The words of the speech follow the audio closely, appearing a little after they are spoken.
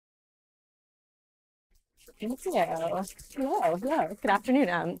Thank you. Hello. Good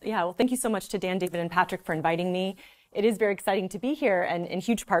afternoon. Well, thank you so much to Dan, David, and Patrick for inviting me. It is very exciting to be here, and in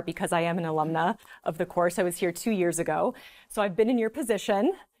huge part because I am an alumna of the course. I was here 2 years ago, so I've been in your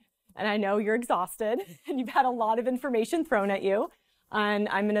position, and I know you're exhausted, and you've had a lot of information thrown at you, and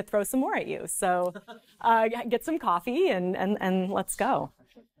I'm going to throw some more at you. So get some coffee, and let's go.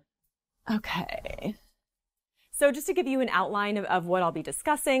 Okay. So just to give you an outline of what I'll be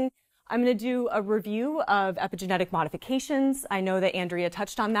discussing, I'm going to do a review of epigenetic modifications. I know that Andrea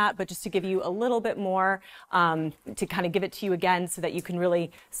touched on that, but just to give you a little bit more, to kind of give it to you again so that you can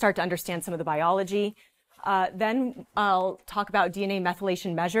really start to understand some of the biology. Then I'll talk about DNA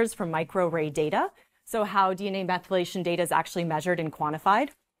methylation measures from microarray data. So how DNA methylation data is actually measured and quantified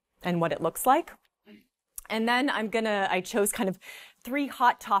and what it looks like. And then I chose kind of 3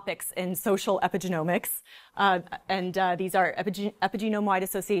 hot topics in social epigenomics. These are epigenome-wide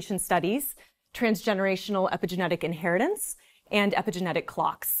association studies, transgenerational epigenetic inheritance, and epigenetic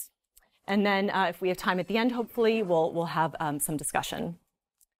clocks. And then if we have time at the end, hopefully, we'll have some discussion.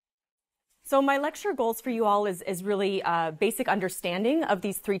 So my lecture goals for you all is really basic understanding of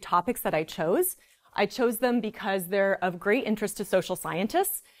these 3 topics that I chose. I chose them because they're of great interest to social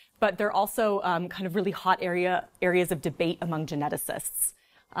scientists, but they're also kind of really hot areas of debate among geneticists.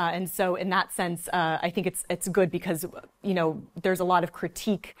 And so in that sense, I think it's good because, you know, there's a lot of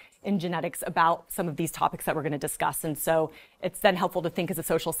critique in genetics about some of these topics that we're going to discuss. And so it's then helpful to think as a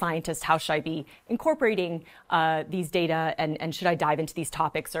social scientist, how should I be incorporating these data, and should I dive into these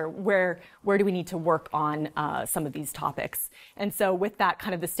topics, or where do we need to work on some of these topics? And so with that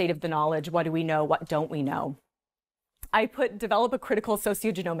kind of the state of the knowledge, what do we know, what don't we know? I develop a critical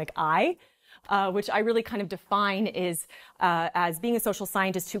sociogenomic eye, which I really kind of define is as being a social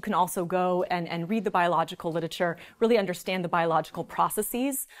scientist who can also go and read the biological literature, really understand the biological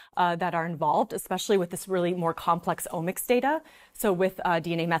processes that are involved, especially with this really more complex omics data. So with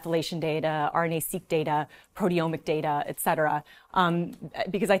DNA methylation data, RNA-seq data, proteomic data, et cetera,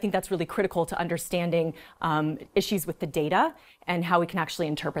 because I think that's really critical to understanding issues with the data and how we can actually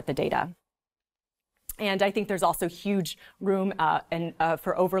interpret the data. And I think there's also huge room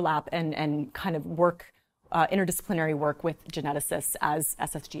for overlap and kind of work, interdisciplinary work with geneticists, as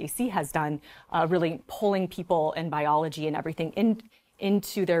SSGAC has done, really pulling people in biology and everything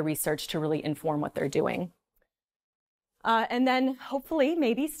into their research to really inform what they're doing. And then hopefully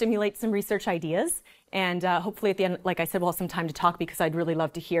maybe stimulate some research ideas. And hopefully at the end, like I said, we'll have some time to talk, because I'd really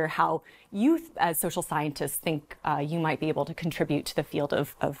love to hear how you as social scientists think you might be able to contribute to the field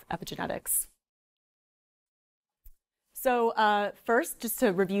of epigenetics. So first, just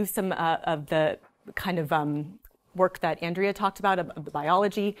to review some of the kind of work that Andrea talked about of the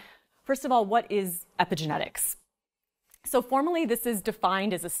biology. First of all, what is epigenetics? So formally, this is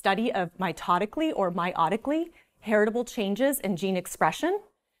defined as a study of mitotically or meiotically heritable changes in gene expression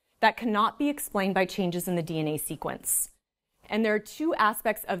that cannot be explained by changes in the DNA sequence. And there are 2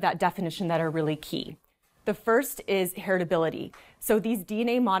 aspects of that definition that are really key. The first is heritability. So these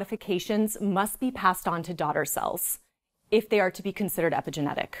DNA modifications must be passed on to daughter cells if they are to be considered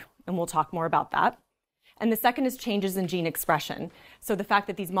epigenetic, and we'll talk more about that. And the second is changes in gene expression. So the fact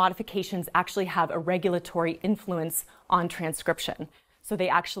that these modifications actually have a regulatory influence on transcription. So they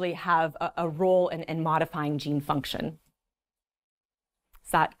actually have a role in modifying gene function.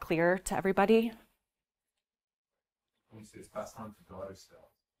 Is that clear to everybody? When you say it's passed on to daughter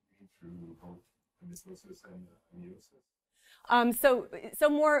cells, you mean through both mitosis and meiosis? So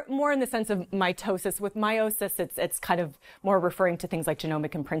more in the sense of mitosis. With meiosis, it's kind of more referring to things like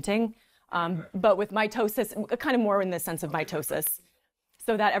genomic imprinting. But with mitosis, kind of more in the sense of mitosis.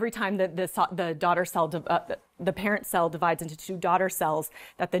 So that every time that the daughter cell, the parent cell divides into 2 daughter cells,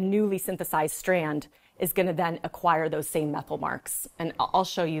 that the newly synthesized strand is going to then acquire those same methyl marks. And I'll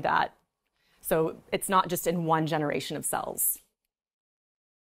show you that. So it's not just in one generation of cells.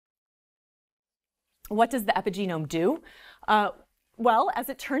 What does the epigenome do? Well, as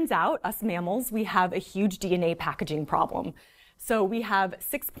it turns out, us mammals, we have a huge DNA packaging problem. So we have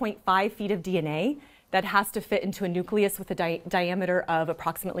 6.5 feet of DNA that has to fit into a nucleus with a diameter of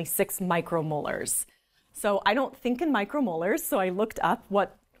approximately 6 micromolars. So I don't think in micromolars, so I looked up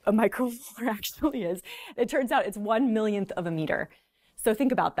what a micromolar actually is. It turns out it's 1/1,000,000th of a meter. So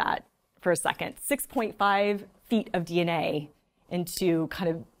think about that for a second. 6.5 feet of DNA into kind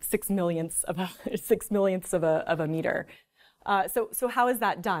of 6/1,000,000ths of a meter. So how is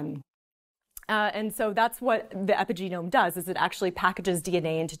that done? And so that's what the epigenome does, is it actually packages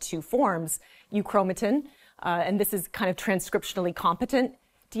DNA into 2 forms, euchromatin, and this is kind of transcriptionally competent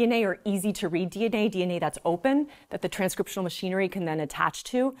DNA or easy to read DNA, DNA that's open, that the transcriptional machinery can then attach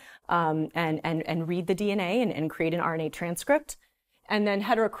to and read the DNA and create an RNA transcript. And then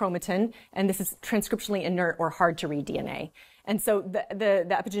heterochromatin, and this is transcriptionally inert or hard to read DNA. And so the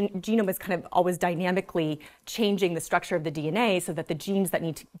epigenome is kind of always dynamically changing the structure of the DNA so that the genes that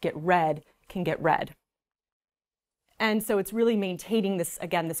need to get read can get read. And so it's really maintaining this,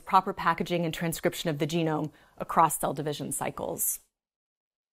 again, this proper packaging and transcription of the genome across cell division cycles.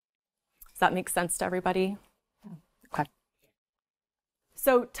 Does that make sense to everybody? Okay.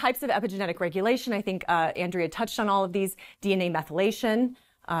 So types of epigenetic regulation, I think Andrea touched on all of these. DNA methylation,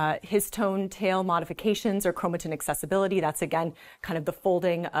 histone tail modifications or chromatin accessibility. That's, again, kind of the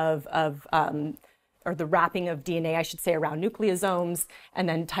folding or the wrapping of DNA, I should say, around nucleosomes, and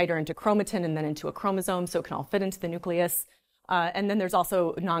then tighter into chromatin and then into a chromosome so it can all fit into the nucleus. And then there's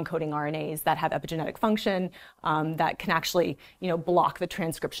also non-coding RNAs that have epigenetic function that can actually, block the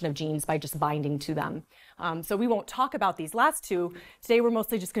transcription of genes by just binding to them. So we won't talk about these last two. Today we're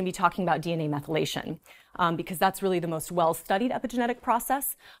mostly just going to be talking about DNA methylation because that's really the most well-studied epigenetic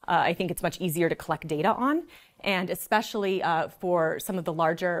process. I think it's much easier to collect data on, and especially for some of the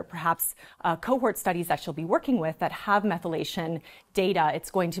larger, perhaps, cohort studies that you'll be working with that have methylation data,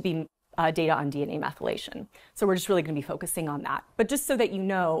 it's going to be data on DNA methylation. So we're just really going to be focusing on that. But just so that you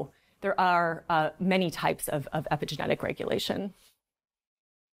know, there are many types of epigenetic regulation.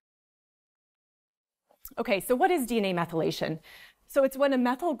 Okay, so what is DNA methylation? So it's when a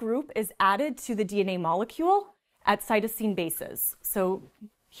methyl group is added to the DNA molecule at cytosine bases. So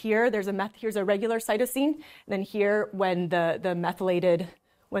here, here's a regular cytosine. And then here, when the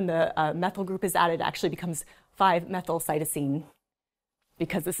methyl group is added, it actually becomes 5-methylcytosine,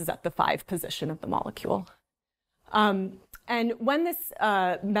 because this is at the 5 position of the molecule. And when this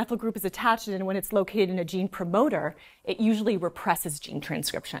methyl group is attached and when it's located in a gene promoter, it usually represses gene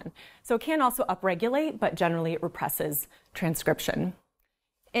transcription. So it can also upregulate, but generally it represses transcription.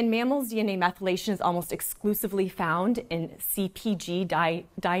 In mammals, DNA methylation is almost exclusively found in CpG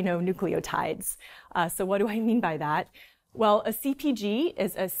dinonucleotides. So what do I mean by that? Well, a CpG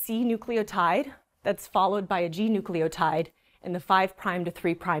is a C nucleotide that's followed by a G nucleotide in the 5' to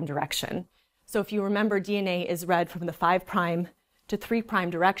 3' direction. So if you remember, DNA is read from the 5' to 3'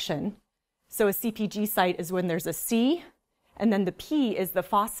 direction. So a CpG site is when there's a C, and then the P is the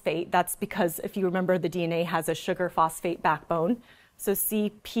phosphate. That's because, if you remember, the DNA has a sugar phosphate backbone. So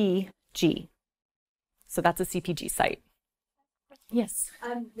CpG. So that's a CpG site. Yes?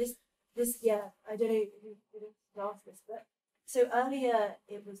 Yeah, I don't know who didn't ask this, but so earlier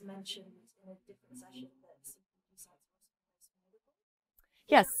it was mentioned in a different session that CpG sites were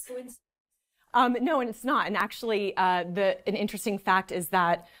Yes. No, and it's not. And actually, an interesting fact is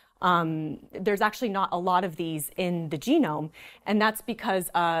that there's actually not a lot of these in the genome. And that's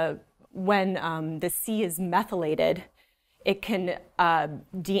because when the C is methylated, it can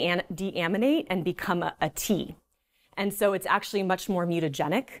deaminate and become a T. And so it's actually much more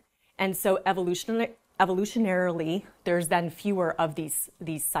mutagenic. And so evolutionarily, there's then fewer of these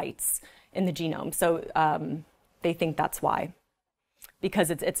sites in the genome. So they think that's why, because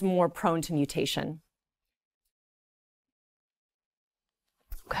it's more prone to mutation.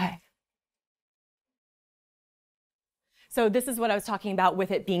 Okay. So this is what I was talking about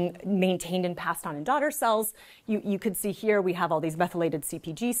with it being maintained and passed on in daughter cells. You could see here we have all these methylated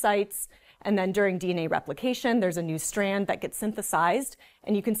CpG sites. And then during DNA replication, there's a new strand that gets synthesized.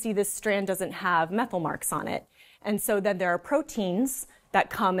 And you can see this strand doesn't have methyl marks on it. And so then there are proteins that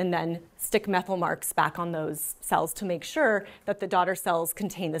come and then stick methyl marks back on those cells to make sure that the daughter cells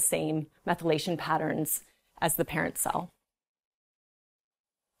contain the same methylation patterns as the parent cell.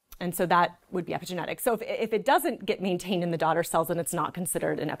 And so that would be epigenetic. So if it doesn't get maintained in the daughter cells, then it's not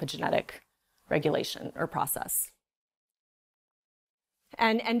considered an epigenetic regulation or process.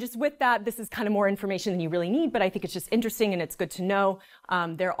 And just with that, this is kind of more information than you really need, but I think it's just interesting and it's good to know.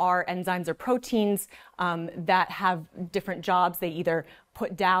 There are enzymes or proteins that have different jobs. They either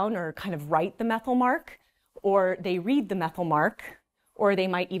put down or kind of write the methyl mark, or they read the methyl mark, or they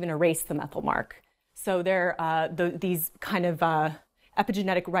might even erase the methyl mark. So these kind of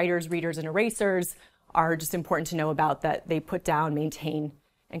epigenetic writers, readers, and erasers are just important to know about, that they put down, maintain,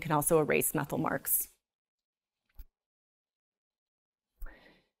 and can also erase methyl marks.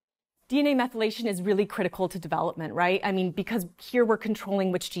 DNA methylation is really critical to development, right? I mean, because here we're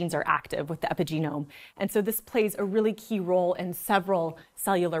controlling which genes are active with the epigenome. And so this plays a really key role in several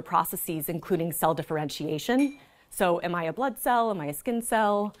cellular processes, including cell differentiation. So am I a blood cell? Am I a skin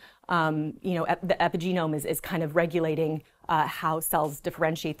cell? The epigenome is kind of regulating how cells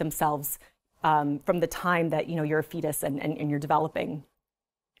differentiate themselves from the time that you're a fetus and you're developing.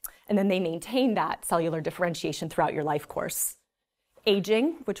 and then they maintain that cellular differentiation throughout your life course.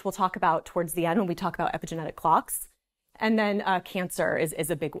 Aging, which we'll talk about towards the end when we talk about epigenetic clocks. And then cancer is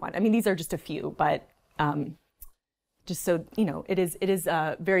a big one. I mean, these are just a few, but just so you know, it is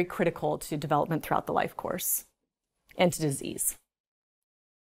very critical to development throughout the life course and to disease.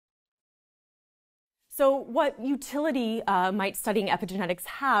 So what utility might studying epigenetics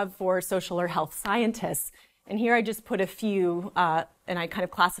have for social or health scientists? And here I just put a few, and I kind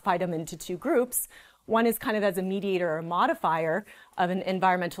of classified them into two groups. One is kind of as a mediator or modifier of an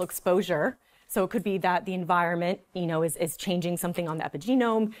environmental exposure. So it could be that the environment, is changing something on the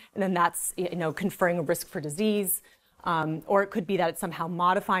epigenome, and then that's, conferring a risk for disease. Or it could be that it's somehow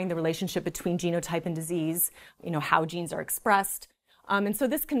modifying the relationship between genotype and disease, how genes are expressed. And so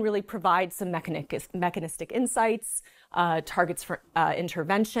this can really provide some mechanistic insights, targets for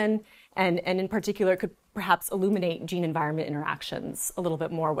intervention, and in particular, it could perhaps illuminate gene-environment interactions a little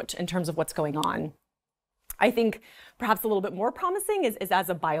bit more in terms of what's going on. I think perhaps a little bit more promising is as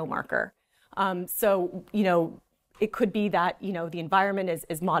a biomarker. So, it could be that, the environment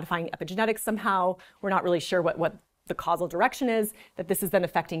is modifying epigenetics somehow. We're not really sure what the causal direction is, that this is then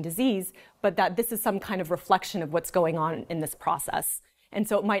affecting disease, but that this is some kind of reflection of what's going on in this process. And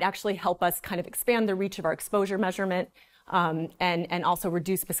so it might actually help us kind of expand the reach of our exposure measurement and also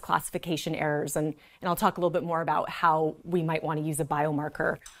reduce misclassification errors. And I'll talk a little bit more about how we might want to use a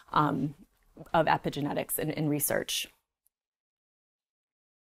biomarker of epigenetics in research.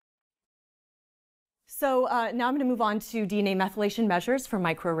 So now I'm going to move on to DNA methylation measures for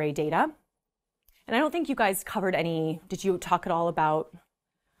microarray data. And I don't think you guys covered any, did you talk at all about,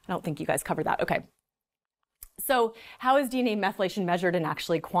 I don't think you guys covered that. Okay. So how is DNA methylation measured and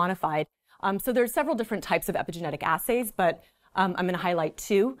actually quantified? So there's several different types of epigenetic assays, but I'm going to highlight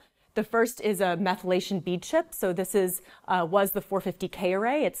two. The first is a methylation bead chip. So this was the 450K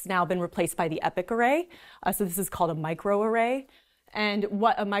array. It's now been replaced by the EPIC array. So this is called a microarray. And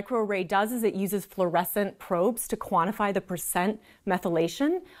what a microarray does is it uses fluorescent probes to quantify the percent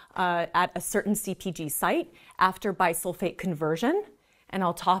methylation at a certain CpG site after bisulfate conversion. And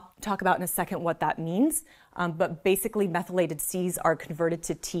I'll talk about in a second what that means. But basically, methylated Cs are converted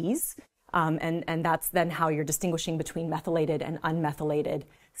to Ts. And that's then how you're distinguishing between methylated and unmethylated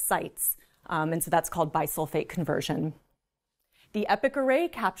sites. And so that's called bisulfate conversion. The EPIC array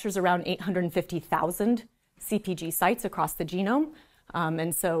captures around 850,000 CpG sites across the genome.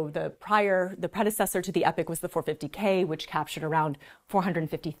 And so the predecessor to the EPIC was the 450K, which captured around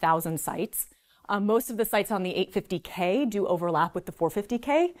 450,000 sites. Most of the sites on the 850K do overlap with the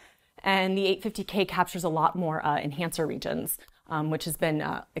 450K, and the 850K captures a lot more enhancer regions, which has been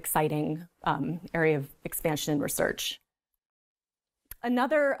an exciting area of expansion and research.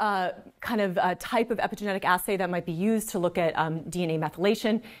 Another type of epigenetic assay that might be used to look at DNA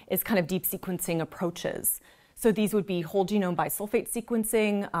methylation is kind of deep sequencing approaches. So these would be whole genome bisulfate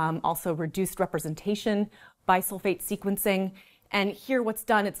sequencing, also reduced representation bisulfate sequencing. And here what's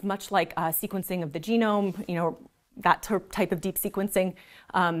done, it's much like sequencing of the genome, that type of deep sequencing.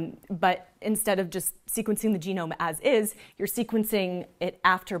 But instead of just sequencing the genome as is, you're sequencing it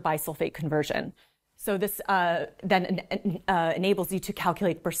after bisulfate conversion. So this then enables you to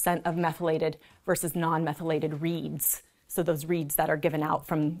calculate percent of methylated versus non-methylated reads. So those reads that are given out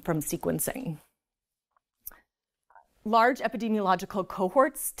from sequencing. Large epidemiological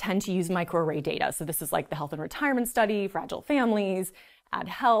cohorts tend to use microarray data. So this is like the Health and Retirement Study, Fragile Families, Ad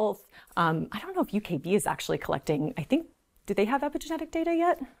Health. I don't know if UKB is actually collecting, do they have epigenetic data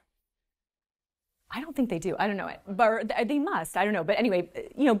yet? I don't think they do. I don't know it, but they must. I don't know. But anyway,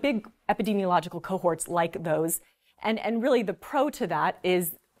 big epidemiological cohorts like those. And really the pro to that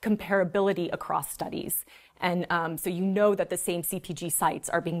is comparability across studies. And so that the same CpG sites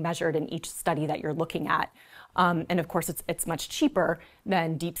are being measured in each study that you're looking at. And of course, it's much cheaper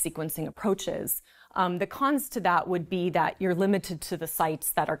than deep sequencing approaches. The cons to that would be that you're limited to the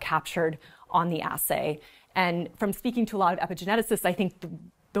sites that are captured on the assay. And from speaking to a lot of epigeneticists, I think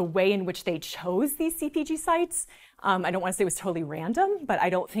the way in which they chose these CpG sites, I don't want to say it was totally random, but I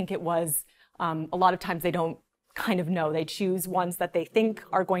don't think it was, a lot of times they don't kind of know. They choose ones that they think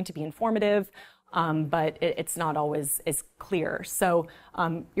are going to be informative, but it's not always as clear. So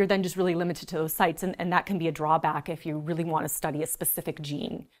you're then just really limited to those sites, and that can be a drawback if you really want to study a specific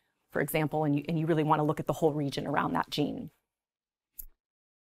gene, for example, and you really want to look at the whole region around that gene.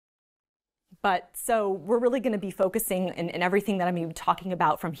 But so we're really going to be focusing in everything that I'm going to be talking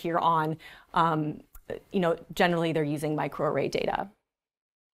about from here on. Generally they're using microarray data.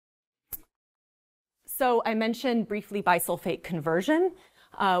 So I mentioned briefly bisulfate conversion.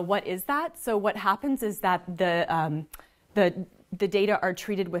 What is that? So what happens is that the the data are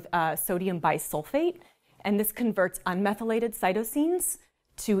treated with sodium bisulfate, and this converts unmethylated cytosines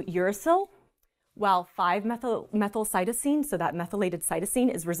to uracil, while 5-methylcytosine, so that methylated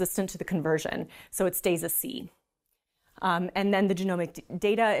cytosine, is resistant to the conversion, so it stays a C. And then the genomic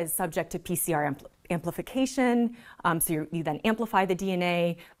data is subject to PCR amplification, so you then amplify the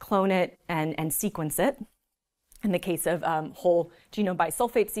DNA, clone it, and sequence it. In the case of whole genome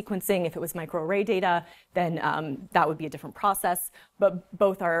bisulfate sequencing, if it was microarray data, then that would be a different process, but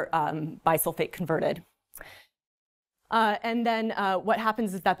both are bisulfate converted. And then what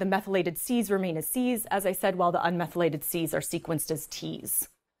happens is that the methylated Cs remain as Cs, as I said, while the unmethylated Cs are sequenced as Ts.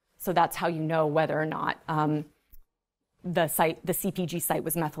 So that's how you know whether or not the CPG site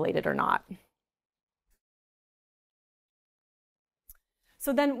was methylated or not.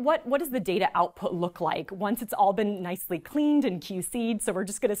 So then what does the data output look like once it's all been nicely cleaned and QC'd? So we're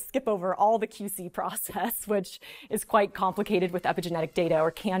just going to skip over all the QC process, which is quite complicated with epigenetic data, or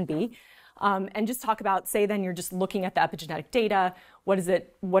can be, and just talk about, say then you're just looking at the epigenetic data.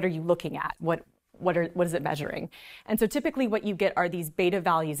 What are you looking at? What is it measuring? And so typically what you get are these beta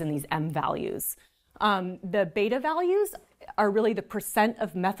values and these M values. The beta values are really the percent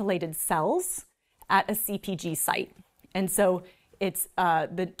of methylated cells at a CPG site. And so it's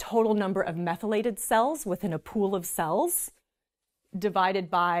the total number of methylated cells within a pool of cells divided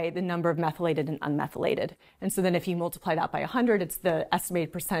by the number of methylated and unmethylated. And so then if you multiply that by 100, it's the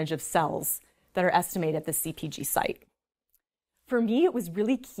estimated percentage of cells that are estimated at the CPG site. For me, it was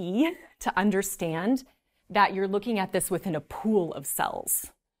really key to understand that you're looking at this within a pool of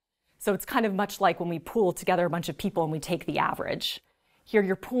cells. So it's kind of much like when we pool together a bunch of people and we take the average. Here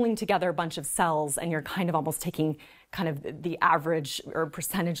you're pooling together a bunch of cells and you're kind of almost taking kind of the average or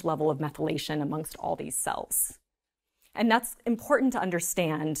percentage level of methylation amongst all these cells. And that's important to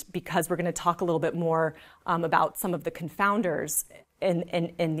understand because we're going to talk a little bit more about some of the confounders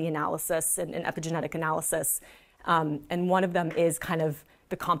in the analysis, in epigenetic analysis. And one of them is kind of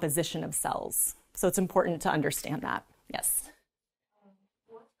the composition of cells. So it's important to understand that. Yes?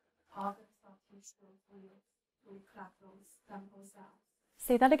 What organs are useful to collect those sample cells?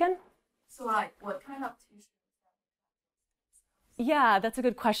 Say that again? So like, what kind of tissue? Yeah, that's a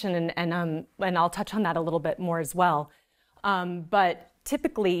good question, and I'll touch on that a little bit more as well. But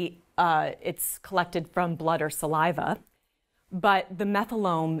typically, it's collected from blood or saliva, but the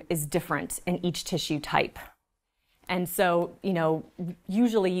methylome is different in each tissue type. And so,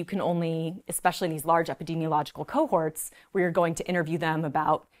 usually you can only, especially in these large epidemiological cohorts, where you're going to interview them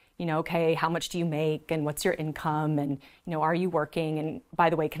about, okay, how much do you make and what's your income and, are you working? And by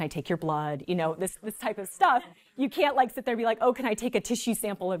the way, can I take your blood? This type of stuff. You can't sit there and be like, oh, can I take a tissue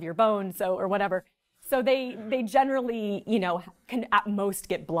sample of your bone? Or whatever. So they generally, can at most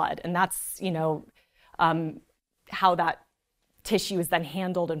get blood. And that's, how that tissue is then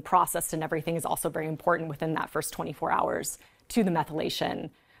handled and processed and everything is also very important within that first 24 hours to the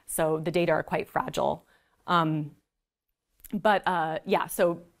methylation. So the data are quite fragile. So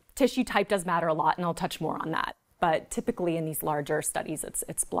tissue type does matter a lot, and I'll touch more on that. But typically in these larger studies,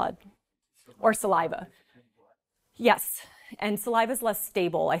 it's blood or saliva. Yes, and saliva is less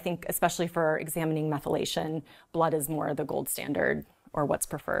stable, I think, especially for examining methylation. Blood is more the gold standard or what's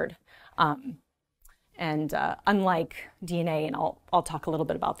preferred. Unlike DNA, and I'll talk a little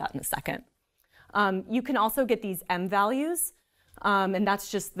bit about that in a second. You can also get these M values, and that's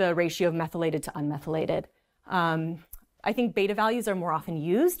just the ratio of methylated to unmethylated. I think beta values are more often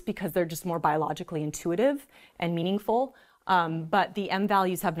used because they're just more biologically intuitive and meaningful. But the M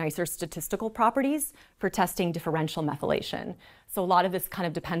values have nicer statistical properties for testing differential methylation. So a lot of this kind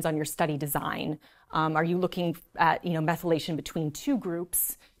of depends on your study design. Are you looking at methylation between two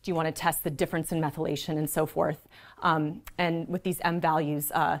groups? Do you want to test the difference in methylation and so forth? And with these M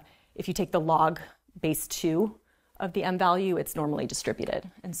values, if you take the log base 2 of the M value, it's normally distributed.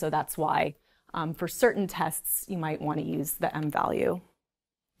 And so that's why for certain tests, you might want to use the M value.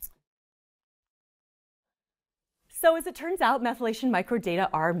 So as it turns out, methylation microdata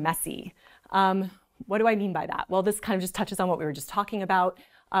are messy. What do I mean by that? Well, this kind of just touches on what we were just talking about.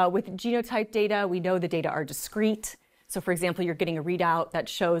 With genotype data, we know the data are discrete. So for example, you're getting a readout that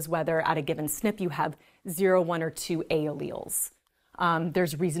shows whether at a given SNP you have 0, 1, or 2 A alleles.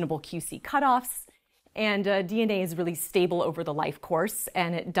 There's reasonable QC cutoffs, and DNA is really stable over the life course,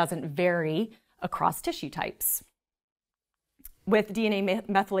 and it doesn't vary across tissue types. With DNA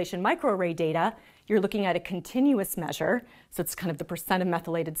methylation microarray data, you're looking at a continuous measure, so it's kind of the percent of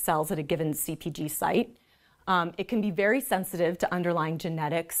methylated cells at a given CPG site. It can be very sensitive to underlying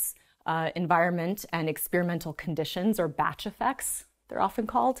genetics, environment, and experimental conditions, or batch effects, they're often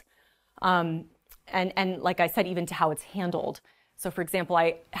called. And like I said, even to how it's handled. So for example,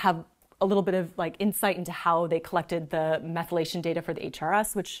 I have a little bit of like insight into how they collected the methylation data for the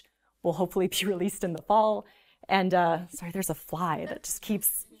HRS, which will hopefully be released in the fall. And sorry, there's a fly that just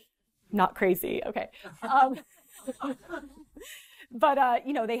keeps not crazy. Okay. But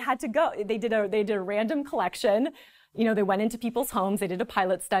you know, they had to go. They did a random collection. You know, they went into people's homes. They did a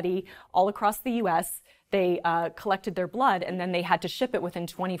pilot study all across the U.S. They collected their blood, and then they had to ship it within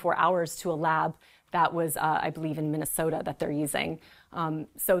 24 hours to a lab that was, I believe, in Minnesota that they're using.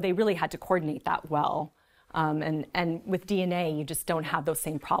 So they really had to coordinate that well. And with DNA, you just don't have those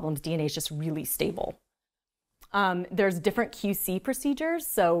same problems. DNA is just really stable. There's different QC procedures,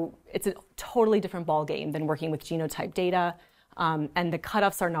 so it's a totally different ballgame than working with genotype data. And the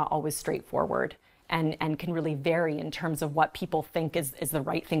cutoffs are not always straightforward and can really vary in terms of what people think is the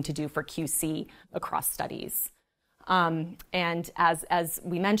right thing to do for QC across studies. And as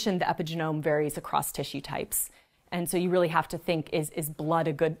we mentioned, the epigenome varies across tissue types. And so you really have to think, is blood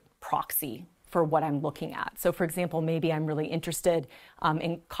a good proxy for what I'm looking at? So for example, maybe I'm really interested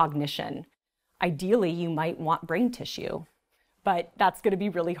in cognition. Ideally, you might want brain tissue, but that's going to be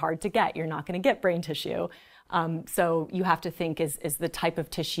really hard to get. You're not going to get brain tissue. So you have to think, is the type of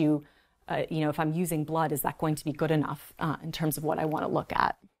tissue, you know, if I'm using blood, is that going to be good enough in terms of what I want to look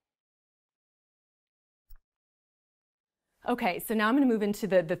at? Okay, so now I'm going to move into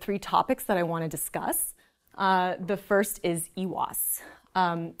the three topics that I want to discuss. The first is EWAS.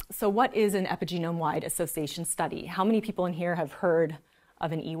 So what is an epigenome-wide association study? How many people in here have heard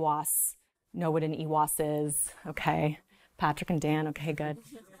of an EWAS, know what an EWAS is? Okay, Patrick and Dan, okay, good.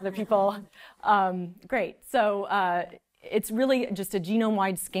 Other people? Great. So it's really just a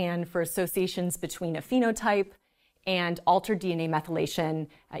genome-wide scan for associations between a phenotype and altered DNA methylation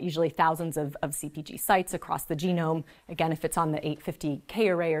at usually thousands of CpG sites across the genome. Again, if it's on the 850K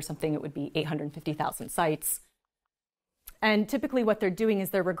array or something, it would be 850,000 sites. And typically what they're doing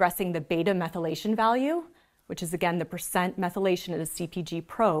is they're regressing the beta methylation value, which is again the percent methylation at a CpG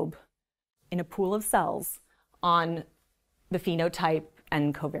probe in a pool of cells on the phenotype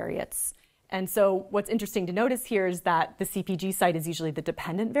and covariates. And so what's interesting to notice here is that the CpG site is usually the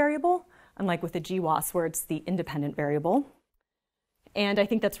dependent variable, unlike with the GWAS where it's the independent variable. And I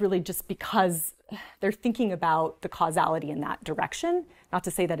think that's really just because they're thinking about the causality in that direction. Not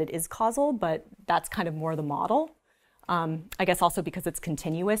to say that it is causal, but that's kind of more the model. I guess also because it's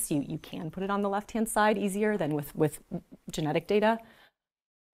continuous, you can put it on the left-hand side easier than with genetic data.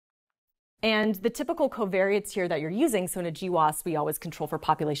 And the typical covariates here that you're using, so in a GWAS, we always control for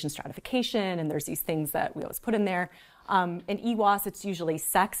population stratification, and there's these things that we always put in there. In EWAS, it's usually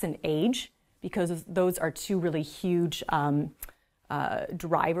sex and age, because those are two really huge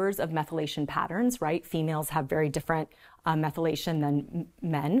drivers of methylation patterns, right? Females have very different methylation than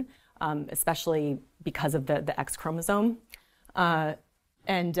men, especially because of the X chromosome. And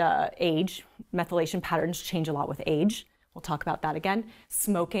age, methylation patterns change a lot with age. We'll talk about that again.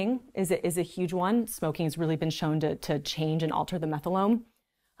 Smoking is a huge one. Smoking has really been shown to change and alter the methylome.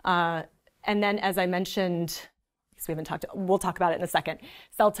 And then, as I mentioned, we'll talk about it in a second.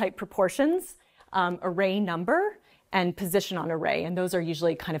 Cell type proportions, array number, and position on array. And those are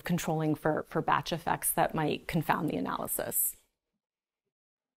usually kind of controlling for batch effects that might confound the analysis.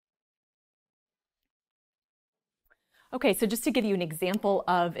 Okay, so just to give you an example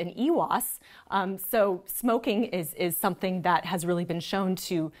of an EWAS, so smoking is something that has really been shown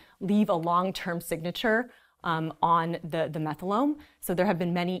to leave a long-term signature on the methylome. So there have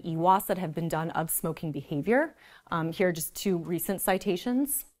been many EWAS that have been done of smoking behavior. Here are just two recent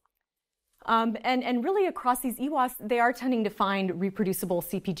citations. And really across these EWAS, they are tending to find reproducible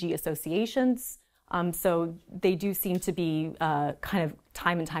CpG associations. So they do seem to be kind of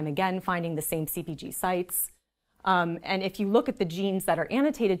time and time again finding the same CpG sites. And if you look at the genes that are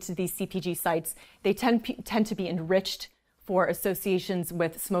annotated to these CpG sites, they tend to be enriched for associations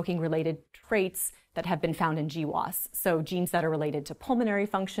with smoking-related traits that have been found in GWAS. So genes that are related to pulmonary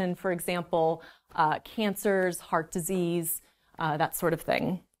function, for example, cancers, heart disease, that sort of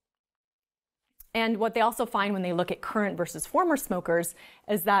thing. And what they also find when they look at current versus former smokers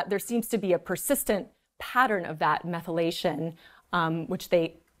is that there seems to be a persistent pattern of that methylation, which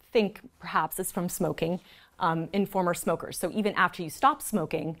they think perhaps is from smoking, in former smokers. So even after you stop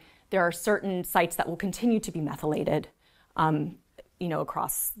smoking, there are certain sites that will continue to be methylated,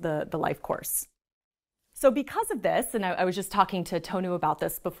 across the life course. So because of this, and I was just talking to Tonu about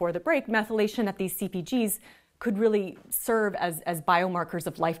this before the break, methylation at these CpGs could really serve as biomarkers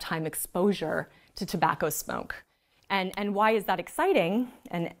of lifetime exposure to tobacco smoke. And why is that exciting?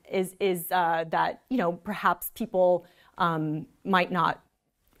 And is that, perhaps people might not,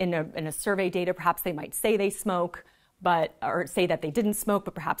 in a survey data, perhaps they might say they smoke, or say that they didn't smoke,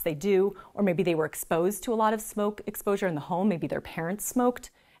 but perhaps they do, or maybe they were exposed to a lot of smoke exposure in the home. Maybe their parents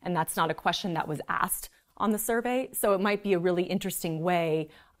smoked, and that's not a question that was asked on the survey. So it might be a really interesting way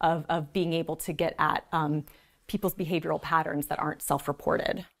of being able to get at people's behavioral patterns that aren't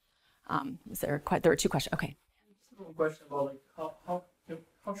self-reported. There are two questions. Okay. One question about like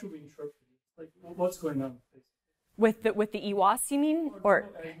how should we interpret it? Like what's going on? With the EWAS, you mean,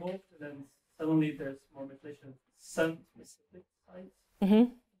 or? And then suddenly there's more methylation some specific sites.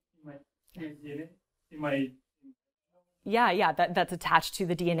 Mm-hmm. In my Yeah, that's attached to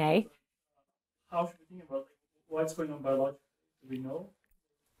the DNA. How should we think about what's going on biologically? Do we know?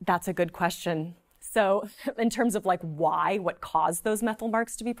 That's a good question. So in terms of like what caused those methyl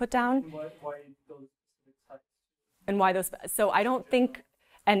marks to be put down? And why those specific sites? And why those, so I don't think,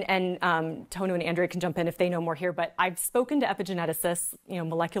 and Tonu and Andrea can jump in if they know more here, but I've spoken to epigeneticists,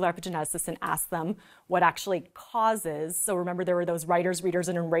 molecular epigeneticists, and asked them what actually causes, so remember there were those writers, readers,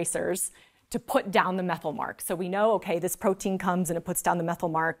 and erasers, to put down the methyl mark. So we know, okay, this protein comes and it puts down the methyl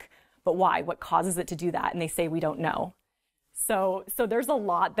mark, but why? What causes it to do that? And they say we don't know. So there's a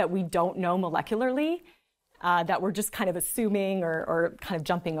lot that we don't know molecularly that we're just kind of assuming or kind of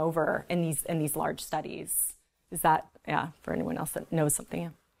jumping over in these large studies. Is that, for anyone else that knows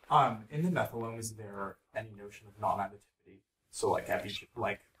something? Yeah. In the methylome, is there any notion of non-additivity? So like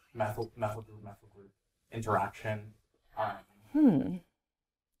methyl group interaction?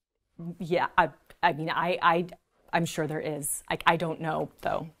 Yeah, I mean, I'm sure there is. I don't know,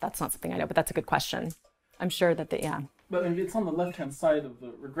 though. That's not something I know, but that's a good question. I'm sure that But it's on the left-hand side of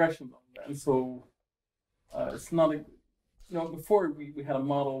the regression model, and so it's not before we had a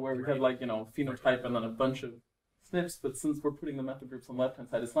model where we had phenotype and then a bunch of SNPs, but since we're putting the methyl groups on the left-hand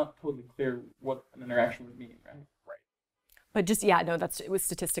side, it's not totally clear what an interaction would mean, right? Right. But just, it was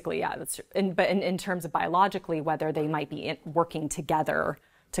statistically, that's true. But in terms of biologically, whether they might be working together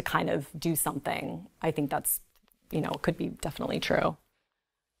to kind of do something, I think that's, could be definitely true.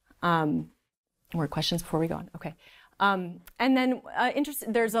 More questions before we go on? Okay. And then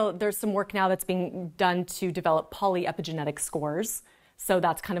there's some work now that's being done to develop polyepigenetic scores. So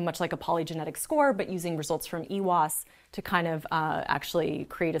that's kind of much like a polygenetic score, but using results from EWAS to kind of actually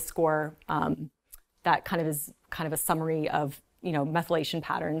create a score that kind of is kind of a summary of methylation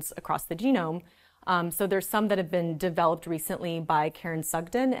patterns across the genome. So there's some that have been developed recently by Karen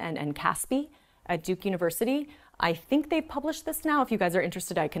Sugden and Caspi at Duke University. I think they've published this now. If you guys are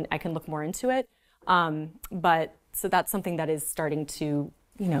interested, I can look more into it. But so that's something that is starting to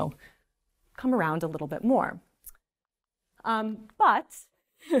come around a little bit more. But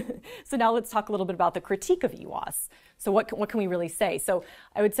so now let's talk a little bit about the critique of EWAS. So what can we really say? So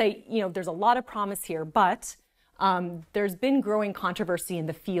I would say there's a lot of promise here, but there's been growing controversy in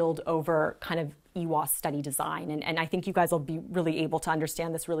the field over kind of EWAS study design. And I think you guys will be really able to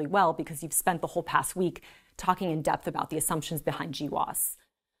understand this really well because you've spent the whole past week talking in depth about the assumptions behind GWAS.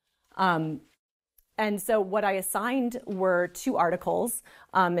 And so what I assigned were 2 articles.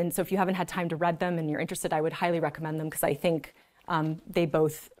 And so if you haven't had time to read them and you're interested, I would highly recommend them because I think they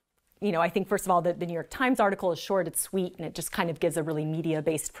both, I think first of all, the New York Times article is short, it's sweet, and it just kind of gives a really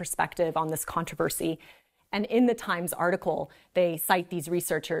media-based perspective on this controversy. And in the Times article, they cite these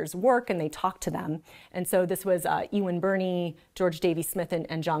researchers' work and they talk to them. And so this was Ewan Burney, George Davey-Smith,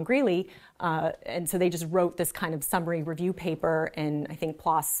 and John Greeley. And so they just wrote this kind of summary review paper in, I think,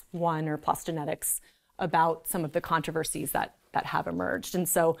 PLOS One or PLOS Genetics about some of the controversies that have emerged. And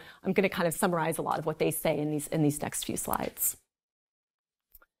so I'm going to kind of summarize a lot of what they say in these next few slides.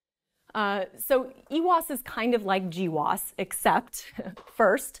 So EWAS is kind of like GWAS, except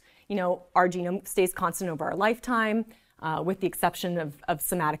first, our genome stays constant over our lifetime, with the exception of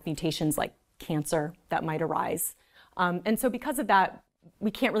somatic mutations like cancer that might arise. And so because of that, we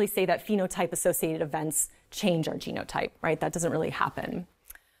can't really say that phenotype-associated events change our genotype, right? That doesn't really happen.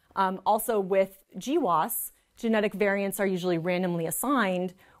 Also with GWAS, genetic variants are usually randomly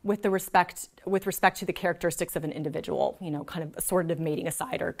assigned with respect to the characteristics of an individual, kind of assortative mating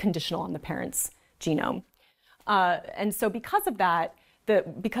aside or conditional on the parent's genome. And so because of that,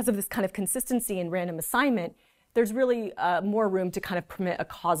 because of this kind of consistency in random assignment, there's really more room to kind of permit a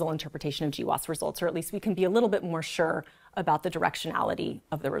causal interpretation of GWAS results, or at least we can be a little bit more sure about the directionality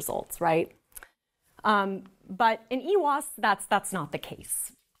of the results, right? But in EWAS, that's not the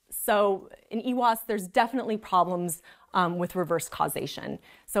case. So in EWAS, there's definitely problems with reverse causation.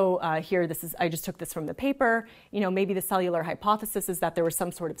 So here, I just took this from the paper. Maybe the cellular hypothesis is that there was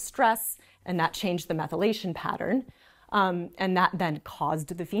some sort of stress and that changed the methylation pattern. And that then caused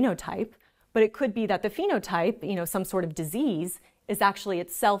the phenotype. But it could be that the phenotype, some sort of disease, is actually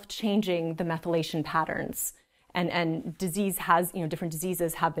itself changing the methylation patterns. And disease has, different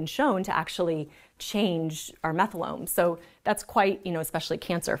diseases have been shown to actually change our methylome. So that's quite, especially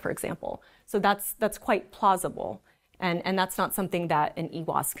cancer, for example. So that's quite plausible. And that's not something that an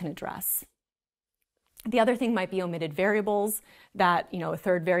EWAS can address. The other thing might be omitted variables, that, a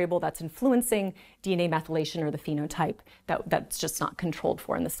third variable that's influencing DNA methylation or the phenotype that's just not controlled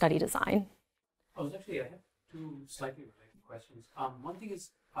for in the study design. I have two slightly related questions. One thing is,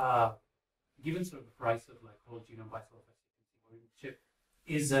 given sort of the price of like whole genome bisulfite sequencing chip,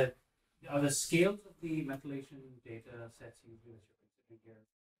 are the scales of the methylation data sets you considering here?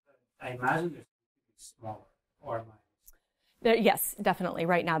 I imagine they're smaller, or am I? Yes, definitely.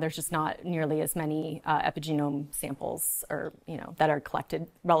 Right now, there's just not nearly as many epigenome samples, or that are collected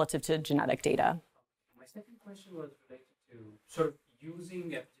relative to genetic data. My second question was related to sort of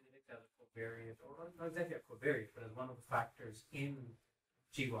using epigenetics as a covariate, or not exactly a covariate, but as one of the factors in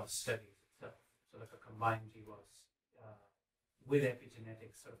GWAS studies itself. So like a combined GWAS with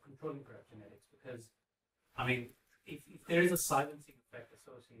epigenetics, sort of controlling for epigenetics, because if there is a silencing effect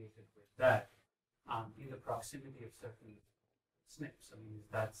associated with that in the proximity of certain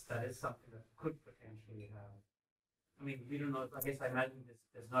SNPs, that is something that could potentially have. We don't know. I guess I imagine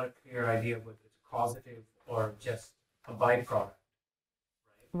there's not a clear idea of whether it's causative or just a byproduct.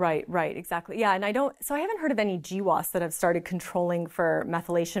 Right, exactly. Yeah, and I haven't heard of any GWAS that have started controlling for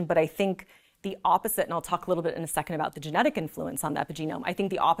methylation, but I think the opposite, and I'll talk a little bit in a second about the genetic influence on the epigenome. I think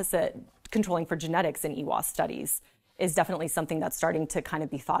the opposite, controlling for genetics in EWAS studies, is definitely something that's starting to kind of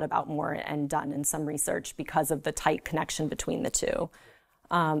be thought about more and done in some research because of the tight connection between the two.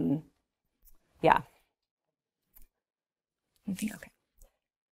 Yeah. Okay.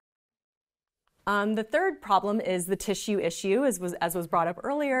 The third problem is the tissue issue, as was brought up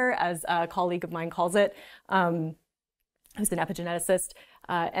earlier, as a colleague of mine calls it, who's an epigeneticist.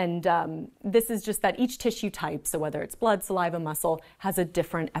 This is just that each tissue type, so whether it's blood, saliva, muscle, has a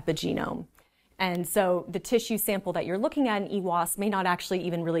different epigenome. And so the tissue sample that you're looking at in EWAS may not actually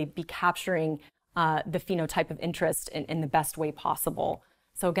even really be capturing the phenotype of interest in the best way possible.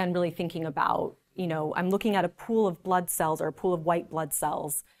 So again, really thinking about, I'm looking at a pool of blood cells or a pool of white blood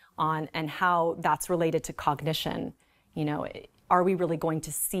cells and how that's related to cognition. Are we really going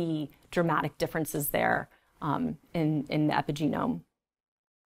to see dramatic differences there in the epigenome?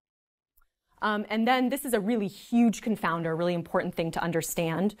 And then this is a really huge confounder, really important thing to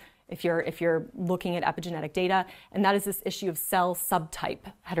understand if you're looking at epigenetic data, and that is this issue of cell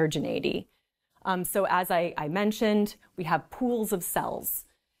subtype heterogeneity. So as I mentioned, we have pools of cells.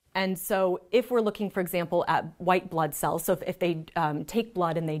 And so if we're looking, for example, at white blood cells, so if they take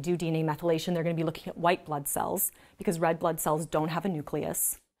blood and they do DNA methylation, they're going to be looking at white blood cells because red blood cells don't have a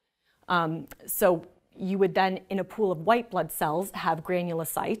nucleus. So you would then, in a pool of white blood cells, have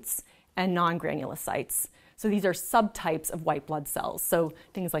granulocytes and non-granulocytes. So these are subtypes of white blood cells. So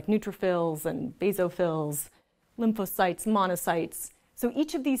things like neutrophils and basophils, lymphocytes, monocytes. So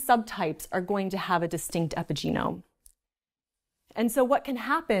each of these subtypes are going to have a distinct epigenome. And so what can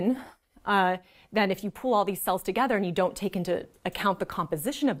happen then if you pull all these cells together and you don't take into account the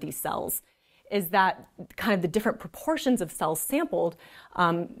composition of these cells is that kind of the different proportions of cells sampled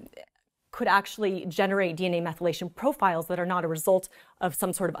could actually generate DNA methylation profiles that are not a result of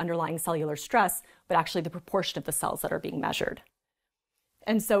some sort of underlying cellular stress, but actually the proportion of the cells that are being measured.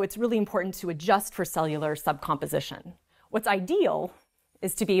 And so it's really important to adjust for cellular subcomposition. What's ideal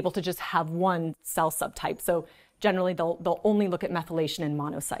is to be able to just have one cell subtype. So generally, they'll only look at methylation in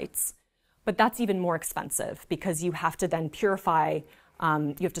monocytes. But that's even more expensive because you have to then purify,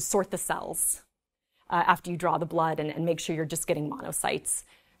 you have to sort the cells after you draw the blood and make sure you're just getting monocytes.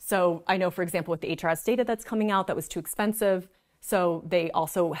 So I know, for example, with the HRS data that's coming out, that was too expensive. So they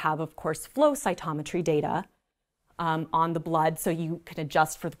also have, of course, flow cytometry data on the blood, so you can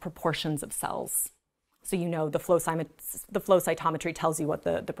adjust for the proportions of cells. So the flow cytometry tells you what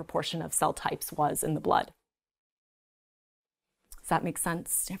the proportion of cell types was in the blood. Does that make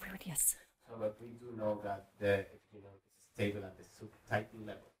sense to everybody? Yes. So, but we do know that the epigenome is stable at the subtype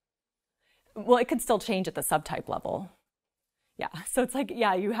level. Well, it could still change at the subtype level. Yeah, so it's like,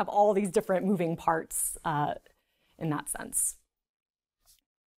 yeah, you have all these different moving parts in that sense.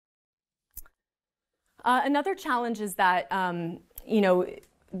 Another challenge is that,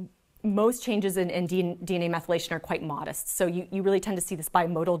 most changes in DNA methylation are quite modest. So you really tend to see this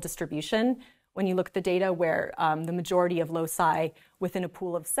bimodal distribution when you look at the data where the majority of loci within a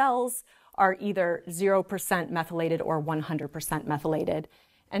pool of cells are either 0% methylated or 100% methylated.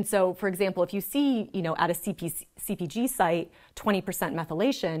 And so, for example, if you see, at a CPG site, 20%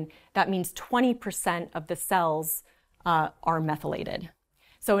 methylation, that means 20% of the cells are methylated.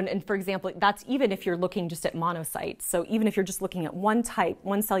 So, and for example, that's even if you're looking just at monocytes. So even if you're just looking at one type,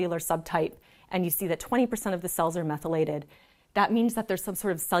 one cellular subtype, and you see that 20% of the cells are methylated, that means that there's some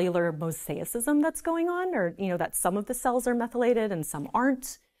sort of cellular mosaicism that's going on, or that some of the cells are methylated and some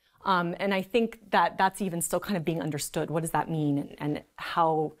aren't. And I think that that's even still kind of being understood. What does that mean, and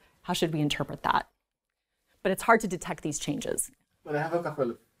how should we interpret that? But it's hard to detect these changes. But I have a couple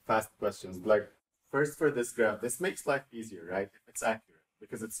of fast questions. Like, first for this graph, this makes life easier, right? If it's accurate,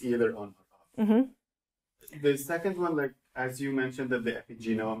 because it's either on or off. Mm-hmm. The second one, like, as you mentioned that the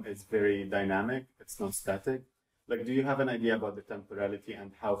epigenome is very dynamic, it's not static. Like, do you have an idea about the temporality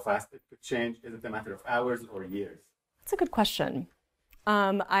and how fast it could change? Is it a matter of hours or years? That's a good question.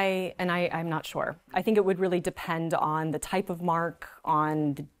 I'm not sure. I think it would really depend on the type of mark,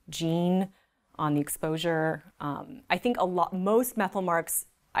 on the gene, on the exposure. I think most methyl marks,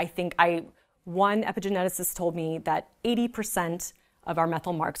 one epigeneticist told me that 80% of our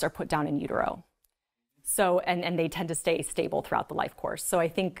methyl marks are put down in utero. So, and they tend to stay stable throughout the life course. So I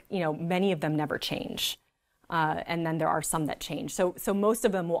think, many of them never change. And then there are some that change. So most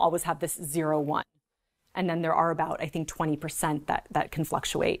of them will always have this 0-1. And then there are about, I think, 20% that can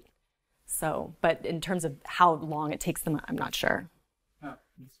fluctuate. So, but in terms of how long it takes them, I'm not sure. I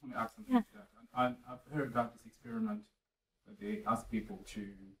just want to add something to that. I've heard about this experiment that they ask people to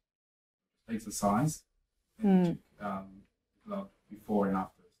exercise and took blood before and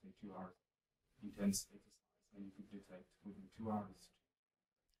after, say 2 hours intense exercise, and you could detect within 2 hours.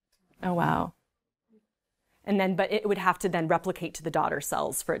 Oh, wow. And then, but it would have to then replicate to the daughter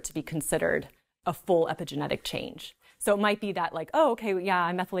cells for it to be considered a full epigenetic change. So it might be that like, oh, okay, yeah,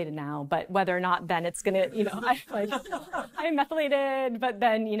 I'm methylated now, but whether or not then it's gonna, I'm methylated, but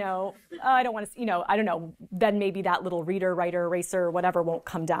then, I don't want to, I don't know, then maybe that little reader, writer, eraser, whatever won't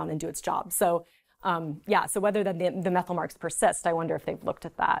come down and do its job. So so whether then the methyl marks persist, I wonder if they've looked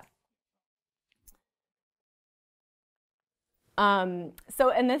at that. And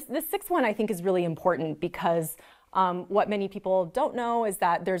this sixth one I think is really important because what many people don't know is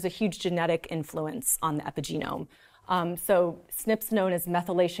that there's a huge genetic influence on the epigenome. So SNPs known as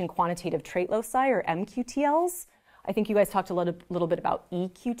methylation quantitative trait loci, or MQTLs. I think you guys talked a little bit about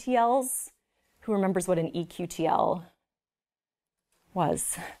EQTLs. Who remembers what an EQTL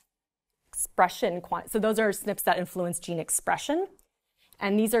was? Expression. So those are SNPs that influence gene expression.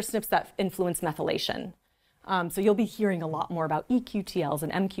 And these are SNPs that influence methylation. So you'll be hearing a lot more about EQTLs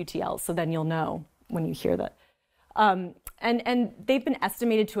and MQTLs, so then you'll know when you hear that. And they've been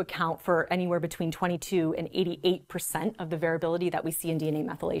estimated to account for anywhere between 22 and 88% of the variability that we see in DNA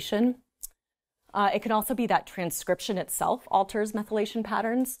methylation. It can also be that transcription itself alters methylation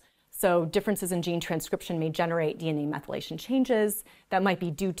patterns. So differences in gene transcription may generate DNA methylation changes that might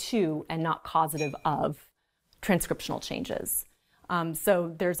be due to and not causative of transcriptional changes.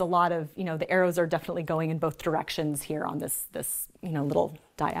 So there's a lot of, the arrows are definitely going in both directions here on this little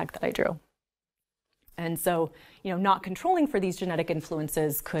diag that I drew. And so, not controlling for these genetic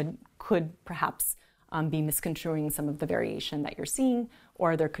influences could perhaps be misconstruing some of the variation that you're seeing,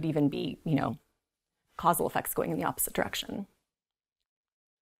 or there could even be, causal effects going in the opposite direction.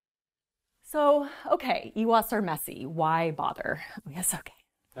 So, okay, EWAS are messy. Why bother? Yes, okay.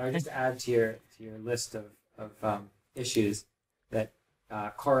 I would just add to your list of issues that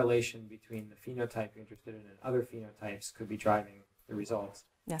correlation between the phenotype you're interested in and other phenotypes could be driving the results.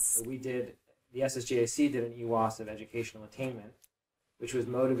 Yes. So the SSGAC did an EWAS of educational attainment, which was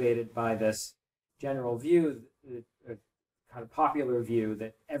motivated by this general view, a kind of popular view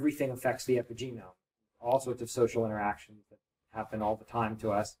that everything affects the epigenome, all sorts of social interactions that happen all the time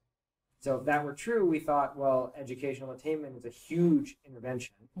to us. So if that were true, we thought, well, educational attainment is a huge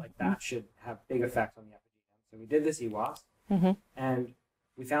intervention, like that should have big effects on the epigenome. So we did this EWAS, and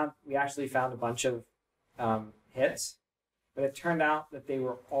we actually found a bunch of hits, but it turned out that they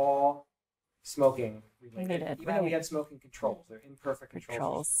were all smoking related. Even though we had smoking controls, they're imperfect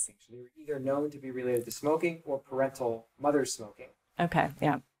controls. So they were either known to be related to smoking or parental mother's smoking. Okay,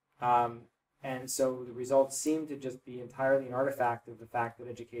 yeah. And so the results seem to just be entirely an artifact of the fact that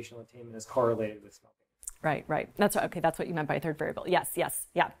educational attainment is correlated with smoking. Right. That's okay. That's what you meant by third variable. Yes.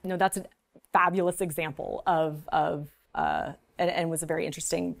 Yeah. No, that's a fabulous example of and was a very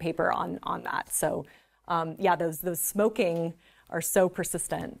interesting paper on that. So, those smoking are so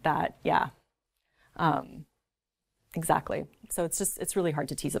persistent that exactly. So it's really hard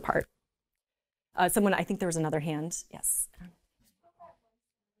to tease apart. I think there was another hand. Yes.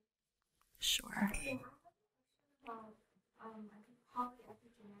 Sure. I think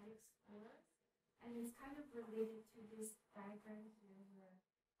polyepigenetics score, and it's kind of related to this diagram here where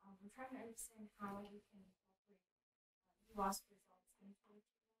we're trying to understand how we can incorporate EWAS results into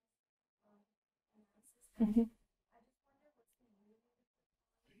Mm-hmm.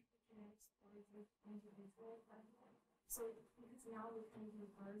 So because now we can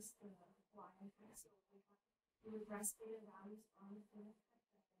reverse the line, so we reverse data values on the phenotype.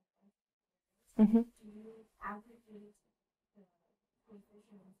 Mm-hmm. Do you aggregate the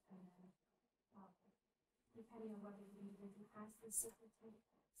coefficients and then depending on whether the individual has the signature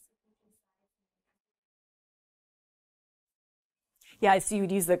size? Yeah, so you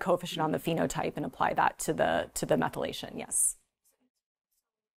would use the coefficient on the phenotype and apply that to the methylation. Yes.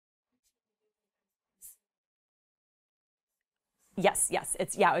 Yes.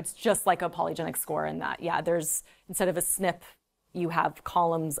 It's just like a polygenic score in that. Yeah, there's instead of a SNP, you have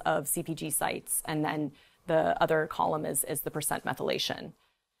columns of CpG sites, and then the other column is the percent methylation,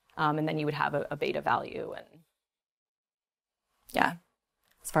 and then you would have a beta value, and yeah,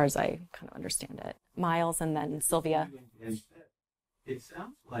 as far as I kind of understand it. Miles and then Sylvia. And it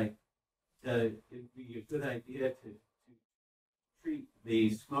sounds like it'd be a good idea to treat the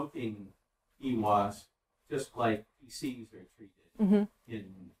smoking EWAS just like PCs are treated Mm-hmm.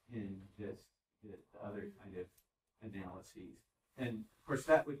 in this other kind of analyses. And of course,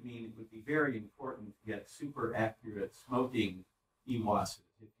 that would mean it would be very important to get super accurate smoking EWAS.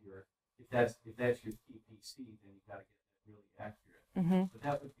 If that's your key PC, then you got to get that really accurate. Mm-hmm. But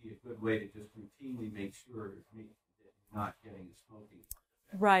that would be a good way to just routinely make sure that you're not getting a smoking.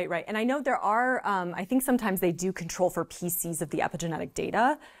 Right. And I know there are, I think sometimes they do control for PCs of the epigenetic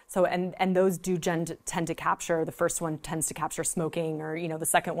data. So, and those do tend to capture, the first one tends to capture smoking, or, the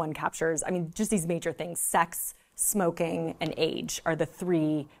second one captures, just these major things, sex, smoking, and age are the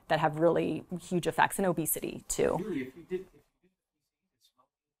three that have really huge effects, and obesity too. Really, if you did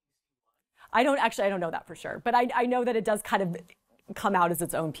I don't know that for sure, but I know that it does kind of come out as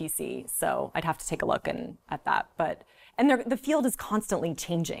its own PC. So I'd have to take a look at that. And the field is constantly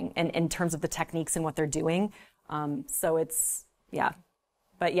changing in terms of the techniques and what they're doing. So it's, yeah.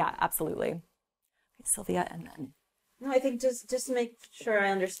 But yeah, absolutely. Sylvia, and then. No, I think just to make sure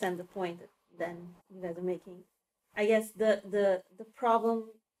I understand the point that then you guys are making. I guess the problem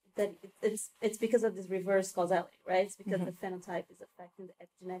that it's because of this reverse causality, right? It's because the phenotype is affecting the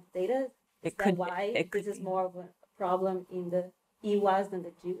epigenetic data. Is that why this is more of a problem in the EWAS than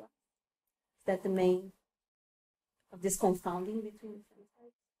the GWAS? Is that the main of this confounding between the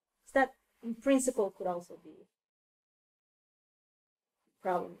phenotypes? So that in principle could also be a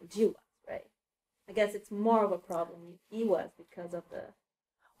problem with GWAS, right? I guess it's more of a problem with EWAS because of the...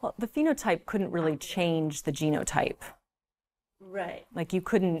 Well, the phenotype couldn't really change the genotype. Right. Like you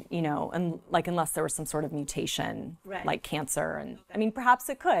couldn't, unless there was some sort of mutation, right, like cancer. And perhaps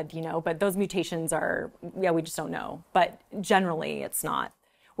it could, but those mutations are, we just don't know. But generally it's not.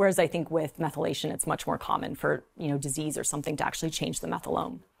 Whereas I think with methylation, it's much more common for, disease or something to actually change the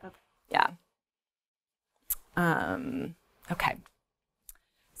methylome. Okay. Yeah. Okay.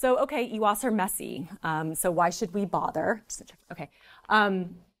 So, EWAS are messy. So why should we bother? Okay.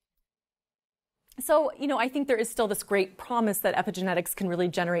 So, I think there is still this great promise that epigenetics can really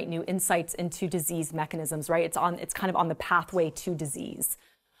generate new insights into disease mechanisms, right? It's kind of on the pathway to disease.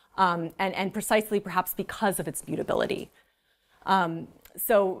 And precisely perhaps because of its mutability.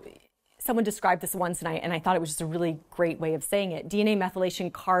 So someone described this once, and I thought it was just a really great way of saying it. DNA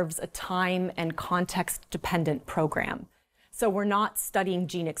methylation carves a time and context-dependent program. So we're not studying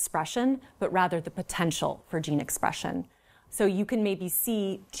gene expression, but rather the potential for gene expression. So you can maybe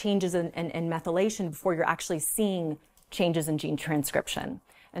see changes in methylation before you're actually seeing changes in gene transcription.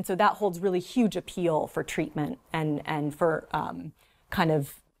 And so that holds really huge appeal for treatment and for kind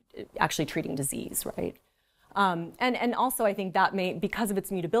of actually treating disease, right? And also I think that because of its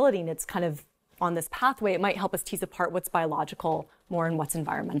mutability and it's kind of on this pathway, it might help us tease apart what's biological more and what's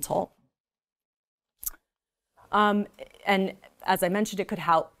environmental. And as I mentioned, it could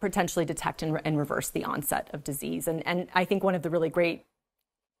help potentially detect and reverse the onset of disease. And I think one of the really great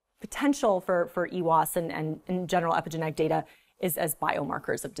potential for EWAS and in general epigenetic data is as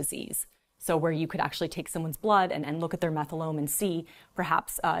biomarkers of disease. So where you could actually take someone's blood and look at their methylome and see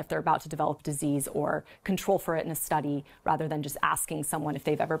perhaps if they're about to develop disease or control for it in a study rather than just asking someone if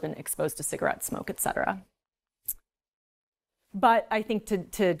they've ever been exposed to cigarette smoke, et cetera. But I think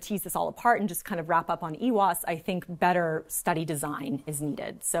to tease this all apart and just kind of wrap up on EWAS, I think better study design is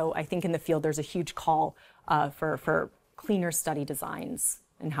needed. So I think in the field there's a huge call for cleaner study designs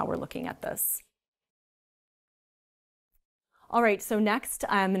and how we're looking at this. All right, so next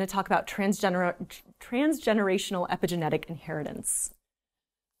I'm going to talk about transgenerational epigenetic inheritance.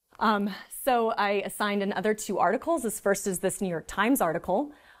 So I assigned another 2 articles. This first is this New York Times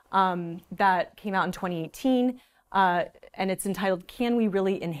article that came out in 2018. And it's entitled, Can We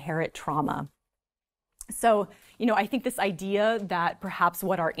Really Inherit Trauma? So, you know, I think this idea that perhaps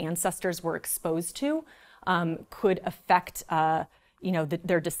what our ancestors were exposed to could affect, you know,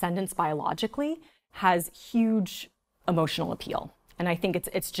 their descendants biologically has huge emotional appeal. And I think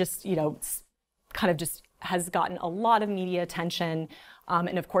it's just, you know, kind of just has gotten a lot of media attention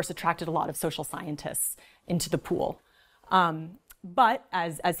and of course attracted a lot of social scientists into the pool. But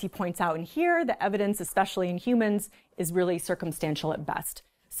as he points out in here, the evidence, especially in humans, is really circumstantial at best.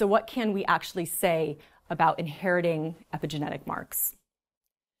 So what can we actually say about inheriting epigenetic marks?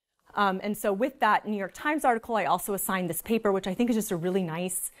 And so with that New York Times article, I also assigned this paper, which I think is just a really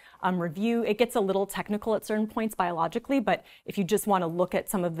nice review. It gets a little technical at certain points biologically, but if you just want to look at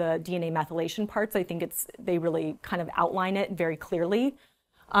some of the DNA methylation parts, I think they really kind of outline it very clearly.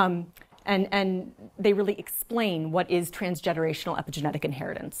 And they really explain what is transgenerational epigenetic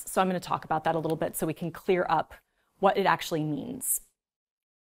inheritance. So I'm going to talk about that a little bit so we can clear up what it actually means.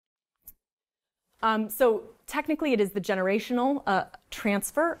 So technically, it is the generational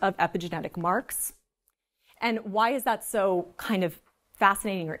transfer of epigenetic marks. And why is that so kind of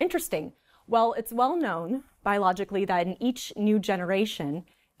fascinating or interesting? Well, it's well known biologically that in each new generation,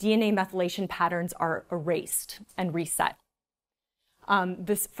 DNA methylation patterns are erased and reset.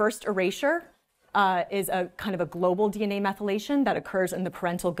 This first erasure is a kind of a global DNA methylation that occurs in the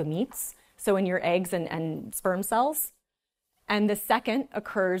parental gametes, so in your eggs and sperm cells. And the second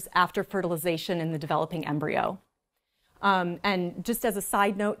occurs after fertilization in the developing embryo. And just as a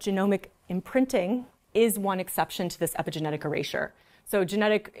side note, genomic imprinting is one exception to this epigenetic erasure. So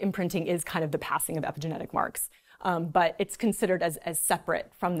genetic imprinting is kind of the passing of epigenetic marks, but it's considered as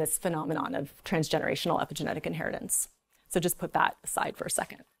separate from this phenomenon of transgenerational epigenetic inheritance. So just put that aside for a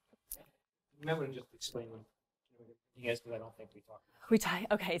second. You might want to just explain what you guys, because I don't think we talked.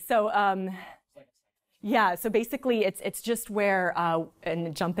 Okay, so yeah, so basically it's just where,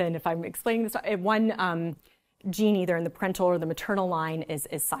 and jump in if I'm explaining this, one gene either in the parental or the maternal line is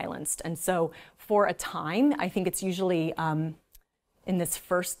silenced. And so for a time, I think it's usually in this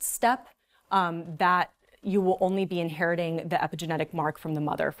first step that you will only be inheriting the epigenetic mark from the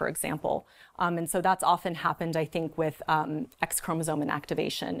mother, for example. And so that's often happened, I think, with X chromosome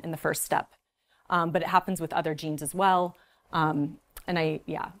inactivation in the first step. But it happens with other genes as well.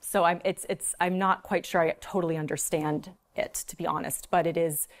 So I'm not quite sure I totally understand it, to be honest, but it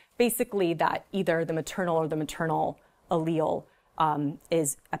is basically that either the maternal or the maternal allele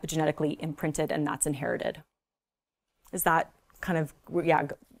is epigenetically imprinted and that's inherited. Is that kind of, yeah,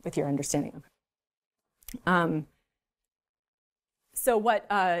 with your understanding? So what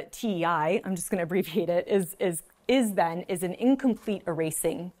TEI, I'm just going to abbreviate it, is an incomplete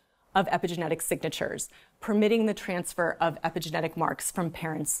erasing of epigenetic signatures, permitting the transfer of epigenetic marks from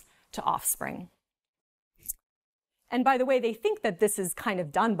parents to offspring. And by the way, they think that this is kind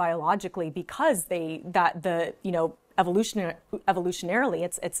of done biologically because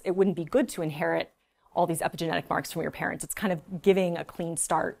evolutionarily, it wouldn't be good to inherit all these epigenetic marks from your parents. It's kind of giving a clean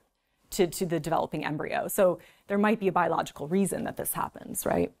start to the developing embryo. So there might be a biological reason that this happens,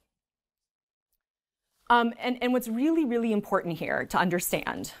 right? And what's really, really important here to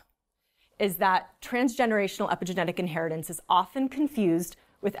understand is that transgenerational epigenetic inheritance is often confused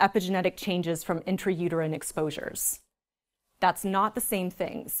with epigenetic changes from intrauterine exposures. That's not the same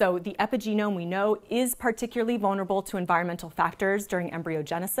thing. So the epigenome we know is particularly vulnerable to environmental factors during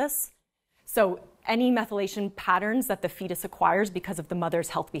embryogenesis. So any methylation patterns that the fetus acquires because of the mother's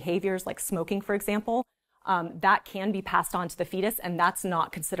health behaviors, like smoking, for example, that can be passed on to the fetus, and that's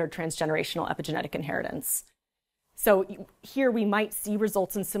not considered transgenerational epigenetic inheritance. So here we might see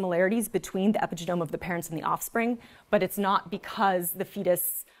results and similarities between the epigenome of the parents and the offspring, but it's not because the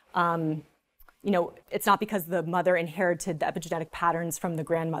fetus, it's not because the mother inherited the epigenetic patterns from the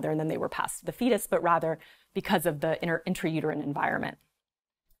grandmother and then they were passed to the fetus, but rather because of the intrauterine environment.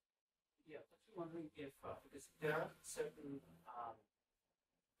 Yeah, I'm just wondering if, because there are certain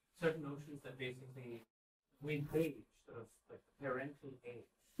notions that basically with age, sort of like the parental age,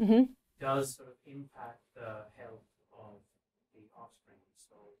 does sort of impact the health of the offspring.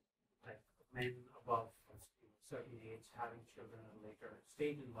 So, like men above a certain age having children at a later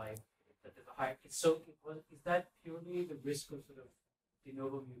stage in life, that there's a higher. So, is that purely the risk of sort of de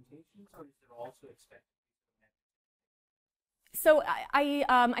novo mutations, or is it also expected? So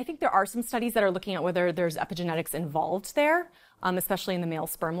I think there are some studies that are looking at whether there's epigenetics involved there, especially in the male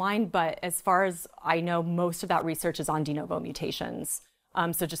sperm line. But as far as I know, most of that research is on de novo mutations.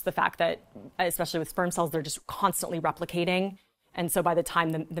 So just the fact that, especially with sperm cells, they're just constantly replicating. And so by the time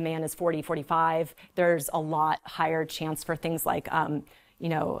the man is 40, 45, there's a lot higher chance for things like,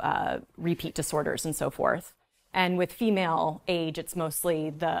 repeat disorders and so forth. And with female age, it's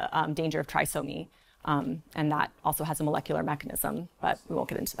mostly the danger of trisomy. And that also has a molecular mechanism, but we won't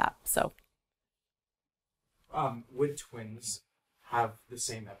get into that. So, would twins have the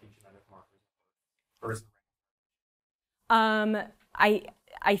same epigenetic markers, or is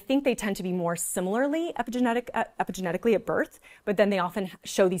I think they tend to be more similarly epigenetically at birth, but then they often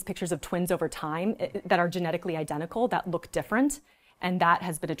show these pictures of twins over time that are genetically identical, that look different, and that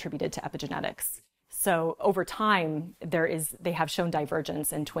has been attributed to epigenetics. So over time, they have shown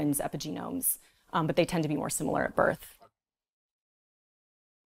divergence in twins' epigenomes, but they tend to be more similar at birth.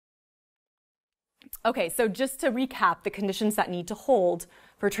 Okay, so just to recap the conditions that need to hold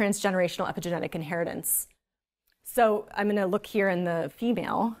for transgenerational epigenetic inheritance. So I'm going to look here in the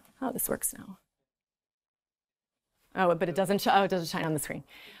female. Oh, this works now. Oh, but it doesn't show. Oh, it doesn't shine on the screen.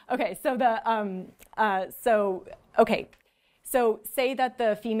 Okay, so So say that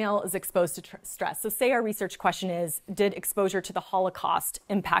the female is exposed to stress. So say our research question is, did exposure to the Holocaust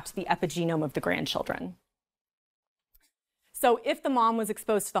impact the epigenome of the grandchildren? So if the mom was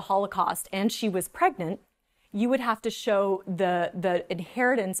exposed to the Holocaust and she was pregnant, you would have to show the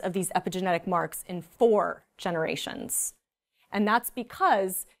inheritance of these epigenetic marks in 4 generations. And that's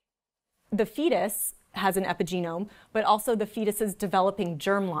because the fetus has an epigenome, but also the fetus's developing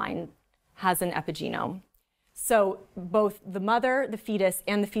germline has an epigenome. So both the mother, the fetus,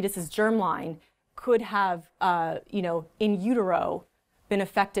 and the fetus's germline could have, in utero, been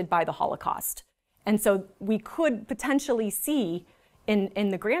affected by the Holocaust. And so we could potentially see in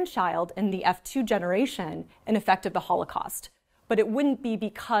the grandchild, in the F2 generation, an effect of the Holocaust. But it wouldn't be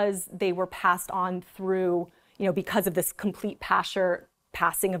because they were passed on through, because of this complete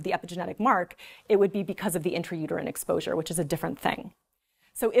passing of the epigenetic mark. It would be because of the intrauterine exposure, which is a different thing.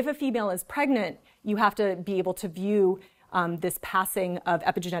 So if a female is pregnant, you have to be able to view this passing of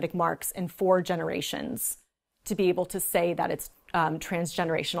epigenetic marks in 4 generations to be able to say that it's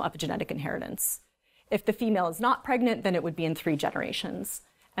transgenerational epigenetic inheritance. If the female is not pregnant, then it would be in 3 generations.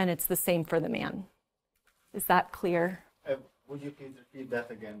 And it's the same for the man. Is that clear? Would you please repeat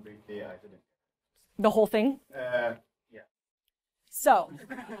that again briefly? I didn't. The whole thing? Yeah. So,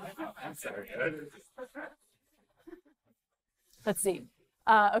 I'm sorry. let's see.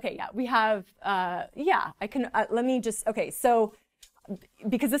 Okay, yeah, we have, I can, let me just, okay, so,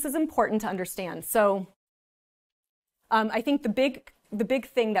 because this is important to understand. So, I think the big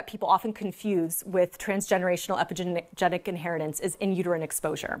thing that people often confuse with transgenerational epigenetic inheritance is in uterine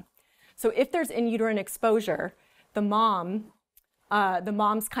exposure. So if there's in uterine exposure, the mom's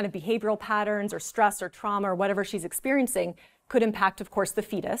kind of behavioral patterns or stress or trauma or whatever she's experiencing could impact, of course, the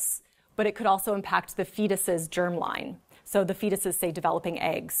fetus, but it could also impact the fetus's germline. So the fetus is, say, developing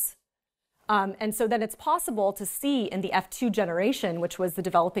eggs. And so then it's possible to see in the F2 generation, which was the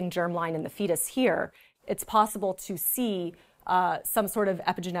developing germline in the fetus here, it's possible to see some sort of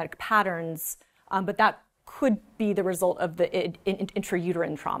epigenetic patterns, but that could be the result of the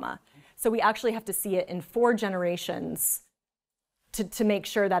intrauterine trauma. So we actually have to see it in 4 generations to make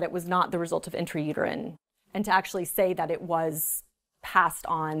sure that it was not the result of intrauterine, and to actually say that it was passed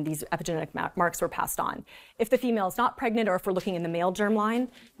on, these epigenetic marks were passed on. If the female is not pregnant, or if we're looking in the male germline,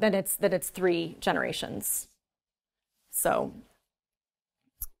 then it's 3 generations. So.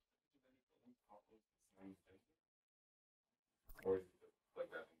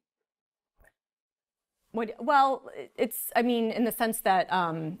 Well, it's, I mean, in the sense that,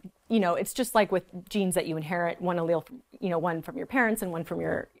 it's just like with genes that you inherit, one allele, one from your parents and one from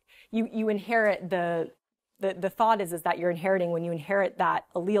your, you inherit the thought is that you're inheriting, when you inherit that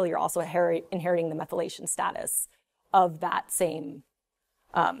allele, you're also inheriting the methylation status of that same,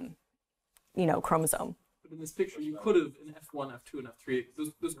 chromosome. But in this picture, you could have, in F1, F2, and F3,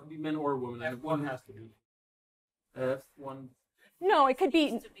 those could be men or women. And F1 has to be. F1. No, it could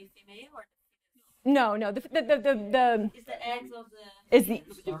be. No. The Is the eggs of the is the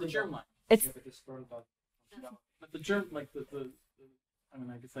germline. It's But the germ, like I mean,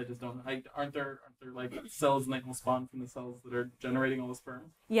 I guess I just don't. Aren't there like cells that will spawn from the cells that are generating all the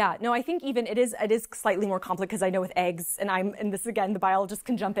sperm? Yeah, no, I think even it is slightly more complicated, because I know with eggs, and this again, the biologist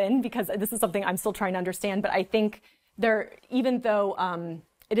can jump in, because this is something I'm still trying to understand. But I think even though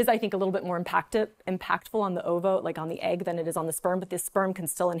it is, I think, a little bit more impactful on the ovo, like on the egg, than it is on the sperm, but the sperm can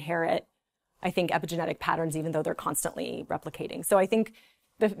still inherit, I think, epigenetic patterns, even though they're constantly replicating. So I think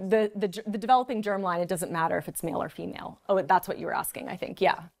the developing germline, it doesn't matter if it's male or female. Oh, that's what you were asking, I think.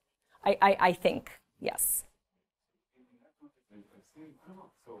 Yeah, I think, yes.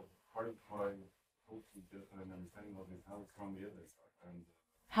 So part of what I hope to get an understanding of is how strong the evidence are. And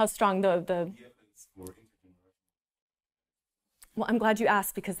How strong the evidence for intergenerational. Well, I'm glad you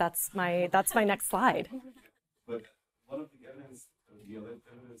asked, because that's my next slide. But one of the evidence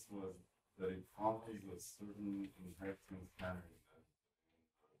was that it follows a certain inheritance pattern. That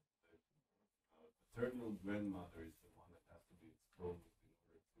the paternal grandmother is the one that has to be exposed in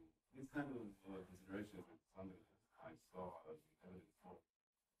order to. These kind of considerations is something that I saw as evidence for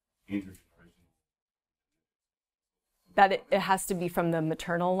intergenerational. That it has to be from the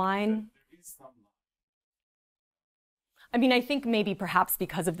maternal line? There is some. I mean, I think maybe perhaps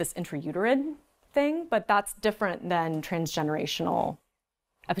because of this intrauterine thing, but that's different than transgenerational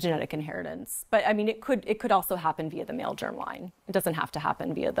epigenetic inheritance. But I mean, it could also happen via the male germline. It doesn't have to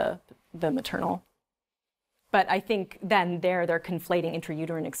happen via the maternal. But I think then they're conflating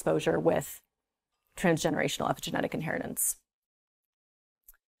intrauterine exposure with transgenerational epigenetic inheritance.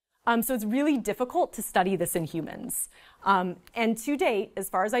 So it's really difficult to study this in humans. And to date, as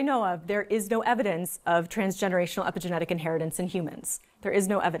far as I know of, there is no evidence of transgenerational epigenetic inheritance in humans. There is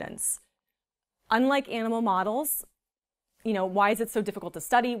no evidence. Unlike animal models, why is it so difficult to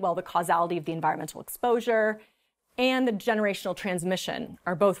study? Well, the causality of the environmental exposure and the generational transmission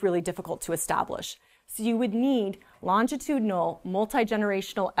are both really difficult to establish. So you would need longitudinal,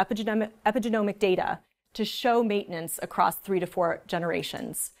 multi-generational epigenomic data to show maintenance across 3 to 4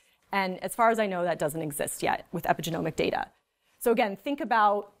 generations. And as far as I know, that doesn't exist yet with epigenomic data. So again, think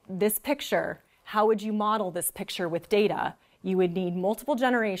about this picture. How would you model this picture with data? You would need multiple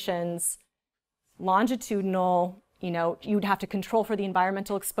generations, longitudinal, you'd have to control for the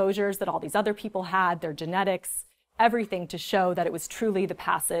environmental exposures that all these other people had, their genetics, everything to show that it was truly the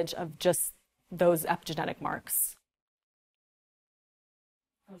passage of just those epigenetic marks.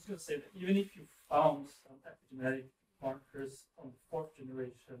 I was going to say that even if you found some epigenetic markers on the 4th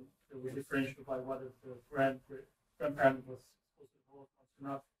generation that were differential by whether the grandparent was exposed to the Holocaust or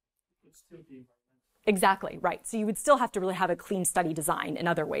not, it would still be environmental. Exactly, right. So you would still have to really have a clean study design in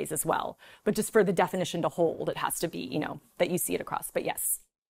other ways as well. But just for the definition to hold, it has to be, that you see it across. But yes.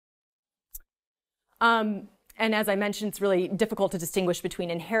 And as I mentioned, it's really difficult to distinguish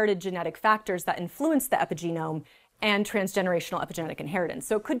between inherited genetic factors that influence the epigenome and transgenerational epigenetic inheritance.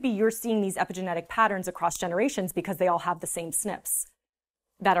 So it could be you're seeing these epigenetic patterns across generations because they all have the same SNPs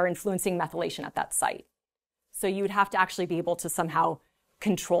that are influencing methylation at that site. So you would have to actually be able to somehow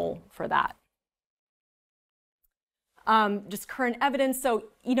control for that. Just current evidence. So,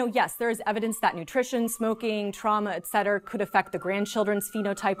 yes, there is evidence that nutrition, smoking, trauma, et cetera, could affect the grandchildren's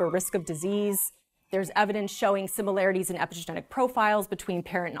phenotype or risk of disease. There's evidence showing similarities in epigenetic profiles between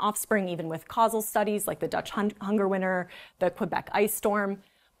parent and offspring, even with causal studies like the Dutch hunger winter, the Quebec ice storm.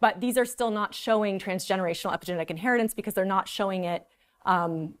 But these are still not showing transgenerational epigenetic inheritance because they're not showing it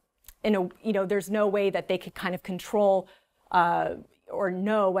there's no way that they could kind of control or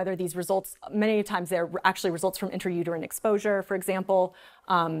know whether these results, many times they're actually results from intrauterine exposure, for example.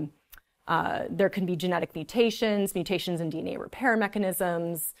 There can be genetic mutations in DNA repair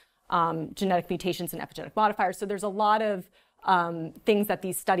mechanisms, genetic mutations in epigenetic modifiers. So there's a lot of things that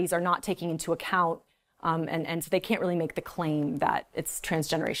these studies are not taking into account, and so they can't really make the claim that it's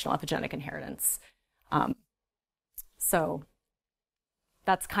transgenerational epigenetic inheritance. So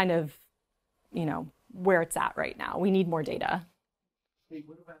that's kind of, where it's at right now. We need more data. Hey,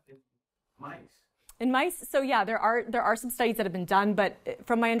 what about in mice? In mice, so yeah, there are some studies that have been done, but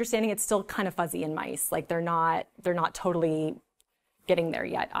from my understanding, it's still kind of fuzzy in mice. Like they're not totally getting there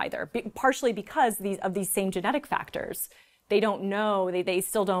yet either. Partially because of these same genetic factors. They don't know. They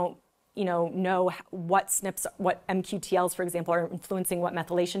still don't know what SNPs, what MQTLs, for example, are influencing what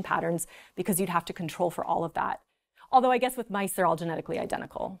methylation patterns because you'd have to control for all of that. Although I guess with mice, they're all genetically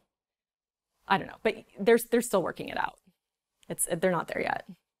identical. I don't know, but they're still working it out. They're not there yet.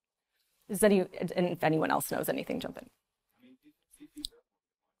 And if anyone else knows anything, jump in.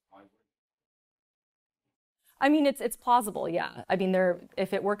 I mean, it's plausible, yeah. I mean,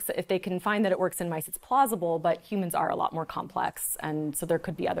 if they can find that it works in mice, it's plausible, but humans are a lot more complex, and so there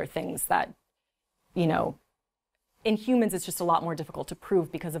could be other things that, in humans, it's just a lot more difficult to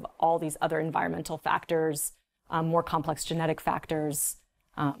prove because of all these other environmental factors, more complex genetic factors.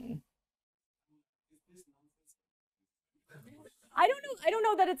 I don't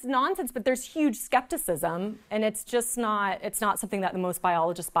know that it's nonsense, but there's huge skepticism, and it's not something that the most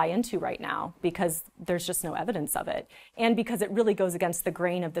biologists buy into right now because there's just no evidence of it. And because it really goes against the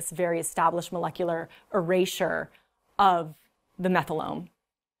grain of this very established molecular erasure of the methylome.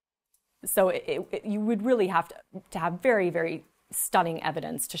 So you would really have to have very, very stunning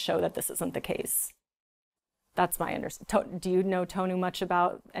evidence to show that this isn't the case. That's my understanding. Do you know, Tonu, much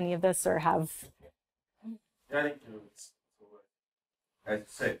about any of this or have? Yeah, I think it's as you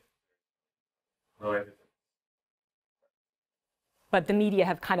said, no evidence. but the media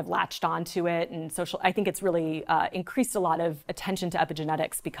have kind of latched onto it, and I think it's really increased a lot of attention to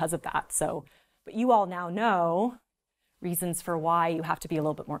epigenetics because of that. So, but you all now know reasons for why you have to be a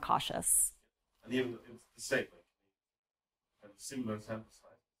little bit more cautious. And even it's the same, like similar sample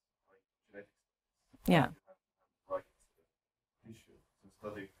size, like genetics. Yeah. Right tissue to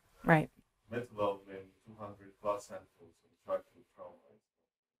study. Right. Methylome in 200 plus samples and try to control it.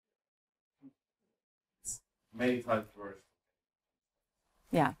 It's many times worse.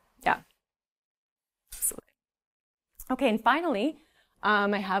 Yeah, yeah. Absolutely. Okay, and finally,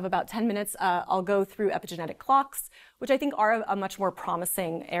 I have about 10 minutes. I'll go through epigenetic clocks, which I think are a much more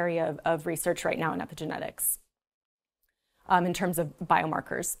promising area of research right now in epigenetics in terms of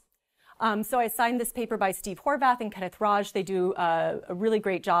biomarkers. So I assigned this paper by Steve Horvath and Kenneth Raj. They do a really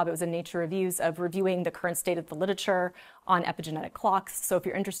great job. It was in Nature Reviews of reviewing the current state of the literature on epigenetic clocks. So if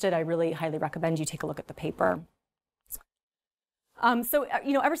you're interested, I really highly recommend you take a look at the paper.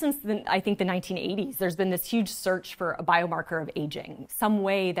 Ever since I think the 1980s, there's been this huge search for a biomarker of aging, some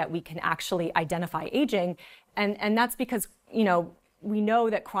way that we can actually identify aging. And that's because, we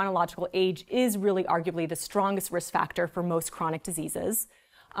know that chronological age is really arguably the strongest risk factor for most chronic diseases.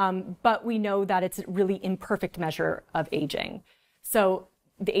 But we know that it's a really imperfect measure of aging. So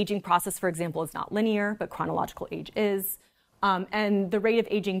the aging process, for example, is not linear, but chronological age is. And the rate of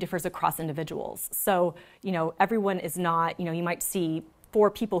aging differs across individuals. So, everyone is not, you might see 4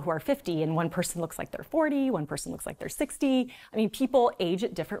 people who are 50 and one person looks like they're 40, one person looks like they're 60. I mean, people age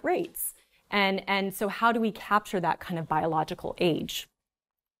at different rates. And so how do we capture that kind of biological age?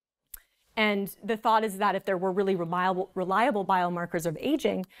 And the thought is that if there were really reliable biomarkers of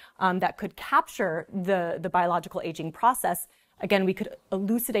aging that could capture the biological aging process, again, we could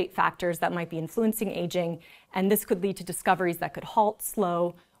elucidate factors that might be influencing aging, and this could lead to discoveries that could halt,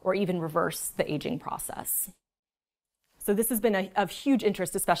 slow, or even reverse the aging process. So this has been of huge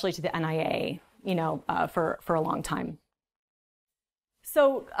interest, especially to the NIA, for a long time.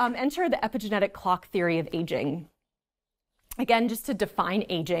 So enter the epigenetic clock theory of aging. Again, just to define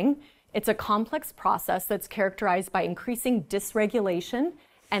aging, it's a complex process that's characterized by increasing dysregulation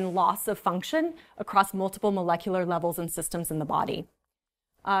and loss of function across multiple molecular levels and systems in the body.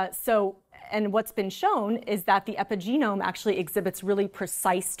 And what's been shown is that the epigenome actually exhibits really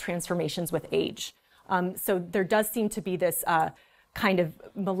precise transformations with age. So there does seem to be this kind of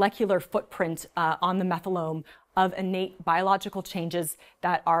molecular footprint on the methylome of innate biological changes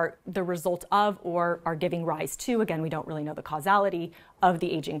that are the result of or are giving rise to, again, we don't really know the causality of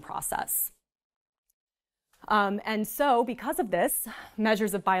the aging process. And so because of this,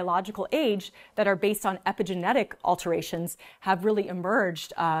 measures of biological age that are based on epigenetic alterations have really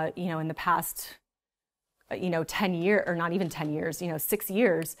emerged, in the past, 10 years, or not even 10 years, 6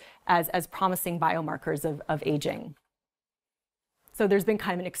 years as promising biomarkers of aging. So there's been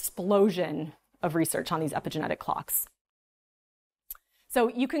kind of an explosion of research on these epigenetic clocks. So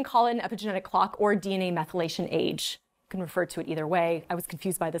you can call it an epigenetic clock or DNA methylation age. You can refer to it either way. I was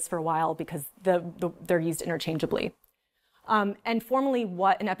confused by this for a while because they're used interchangeably. And formally,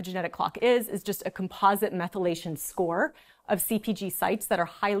 what an epigenetic clock is just a composite methylation score of CPG sites that are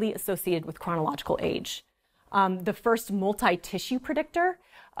highly associated with chronological age. The first multi-tissue predictor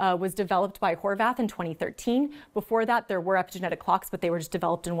was developed by Horvath in 2013. Before that, there were epigenetic clocks, but they were just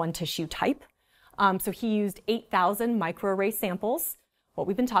developed in one tissue type. So he used 8,000 microarray samples, what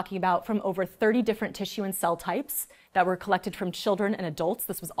we've been talking about, from over 30 different tissue and cell types that were collected from children and adults.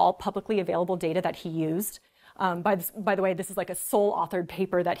 This was all publicly available data that he used. By the way, this is like a sole authored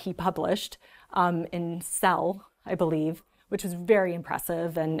paper that he published in Cell, I believe, which was very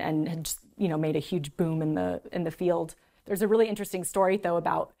impressive and had just, made a huge boom in the field. There's a really interesting story though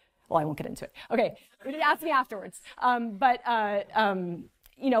about, well, I won't get into it. Okay, ask me afterwards.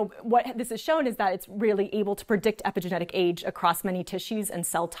 What this has shown is that it's really able to predict epigenetic age across many tissues and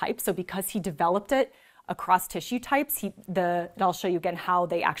cell types. So because he developed it across tissue types, I'll show you again how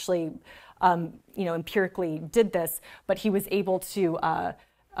they actually, empirically did this, but he was able to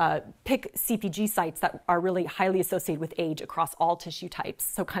pick CPG sites that are really highly associated with age across all tissue types.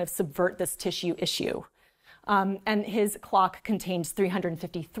 So kind of subvert this tissue issue. And his clock contains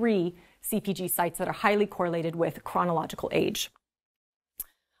 353 CPG sites that are highly correlated with chronological age.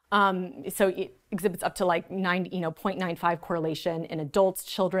 So it exhibits up to like 0.95 correlation in adults,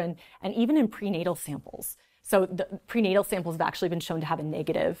 children, and even in prenatal samples. So the prenatal samples have actually been shown to have a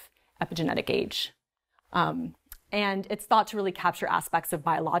negative epigenetic age. And it's thought to really capture aspects of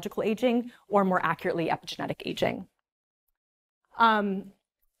biological aging, or more accurately, epigenetic aging. Estimating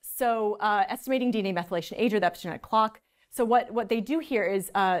DNA methylation age, or the epigenetic clock. So what they do here is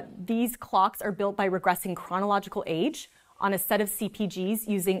these clocks are built by regressing chronological age on a set of CPGs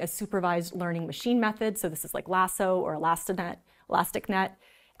using a supervised learning machine method. So this is like Lasso or ElasticNet.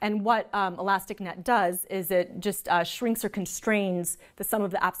 And what ElasticNet does is it just shrinks or constrains the sum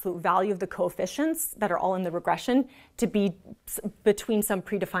of the absolute value of the coefficients that are all in the regression to be between some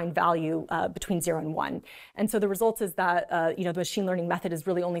predefined value between 0 and 1. And so the result is that the machine learning method is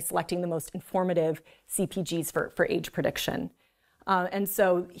really only selecting the most informative CPGs for age prediction. And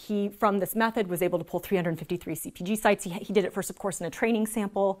so he, from this method, was able to pull 353 CPG sites. He did it first, of course, in a training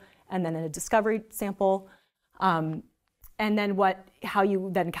sample and then in a discovery sample. And then how you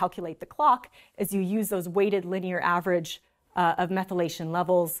then calculate the clock is you use those weighted linear average of methylation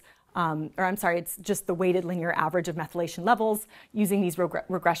levels, it's just the weighted linear average of methylation levels using these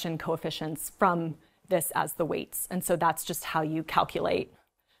regression coefficients from this as the weights. And so that's just how you calculate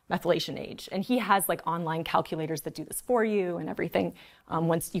methylation age. And he has like online calculators that do this for you and everything.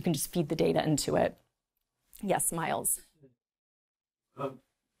 Once you can just feed the data into it. Yes, Miles.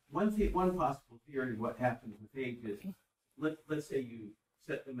 One possible theory of what happens with age is, let's say you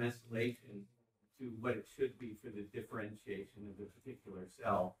set the methylation to what it should be for the differentiation of the particular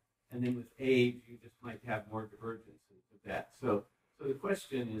cell, and then with age you just might have more divergences of that. So the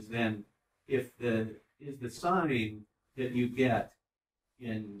question is then, is the sign that you get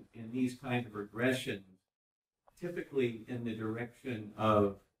in these kinds of regressions typically in the direction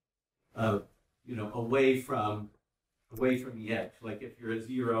of away from the edge? Like if you're a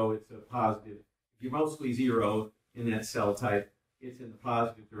 0, it's a positive. If you're mostly 0 in that cell type, it's in the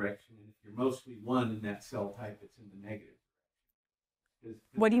positive direction. And if you're mostly 1 in that cell type, it's in the negative direction.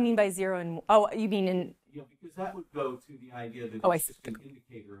 What do you mean by 0 and, oh, you mean in? Yeah, because that would go to the idea that oh, it's just an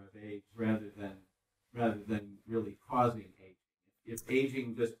indicator of age rather than really causing aging. If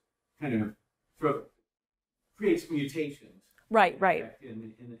aging just kind of creates mutations. Right.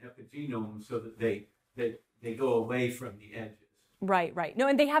 In the epigenome so that they go away from the edges. Right. No,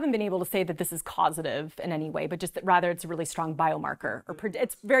 and they haven't been able to say that this is causative in any way, but just that rather it's a really strong biomarker, or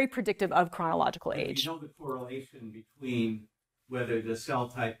it's very predictive of chronological age. You know the correlation between whether the cell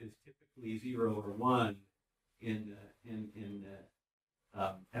type is typically 0 or 1 in the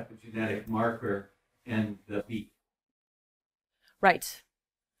epigenetic marker and the beat. Right.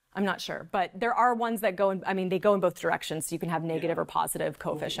 I'm not sure, but there are ones that go in, they go in both directions, so you can have negative or positive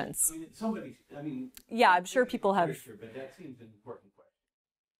coefficients. Yeah, I'm sure people have. But that seems an important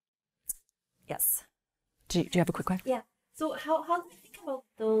question. Yes. Do you have a quick question? Yeah. So how do you think about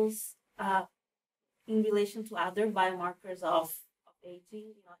those in relation to other biomarkers of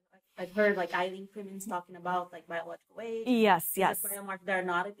aging? I've heard like Eileen Primmins talking about like biological age. Yes. Biomarkers that are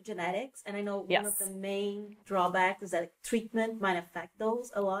not epigenetics, and I know one of the main drawbacks is that treatment might affect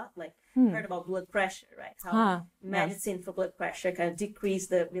those a lot. Like heard about blood pressure, right? How medicine for blood pressure kind of decrease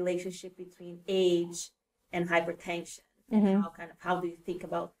the relationship between age and hypertension. And how do you think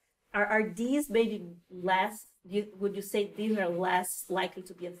about are these maybe less? Would you say these are less likely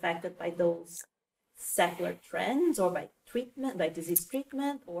to be affected by those secular trends or by treatment, by disease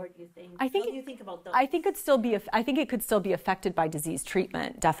treatment, or do you think? What do you think about those? I think it could still be affected by disease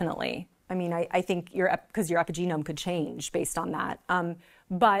treatment. Definitely. I think because your epigenome could change based on that.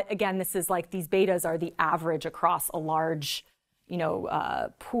 But again, this is like these betas are the average across a large,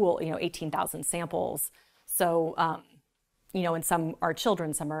 pool, 18,000 samples. So, and some are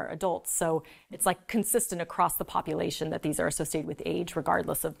children, some are adults. So it's like consistent across the population that these are associated with age,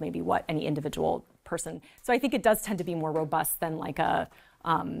 regardless of maybe what any individual person. So I think it does tend to be more robust than like other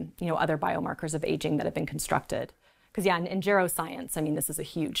biomarkers of aging that have been constructed. Because in geroscience, this is a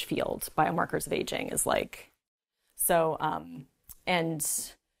huge field. Biomarkers of aging is like, so,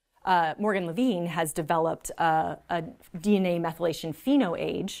 Morgan Levine has developed a DNA methylation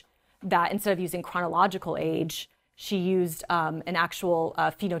phenoage that instead of using chronological age, she used an actual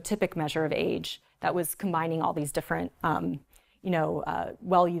phenotypic measure of age that was combining all these different,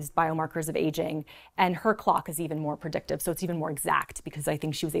 well-used biomarkers of aging. And her clock is even more predictive, so it's even more exact because I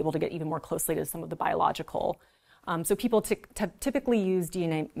think she was able to get even more closely to some of the biological. So people typically use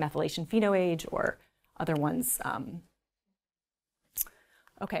DNA methylation phenoage or other ones.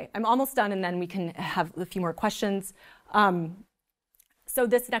 Okay, I'm almost done, and then we can have a few more questions. So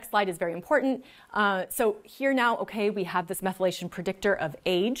this next slide is very important. So here now, we have this methylation predictor of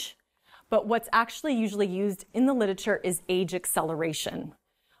age, but what's actually usually used in the literature is age acceleration.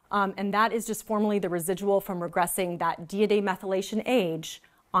 And that is just formally the residual from regressing that DNA methylation age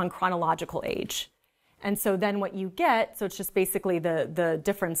on chronological age. And so then what you get, so it's just basically the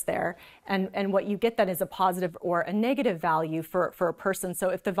difference there, and what you get then is a positive or a negative value for a person. So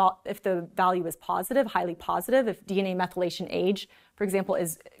if the value is positive, highly positive, if DNA methylation age, for example,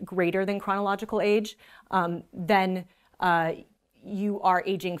 is greater than chronological age, then you are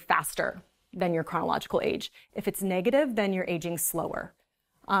aging faster than your chronological age. If it's negative, then you're aging slower.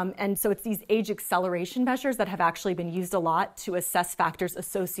 And so it's these age acceleration measures that have actually been used a lot to assess factors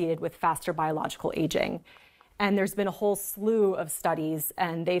associated with faster biological aging. And there's been a whole slew of studies,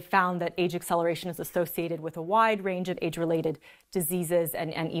 and they've found that age acceleration is associated with a wide range of age-related diseases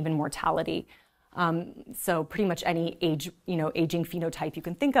and even mortality. So pretty much any aging phenotype you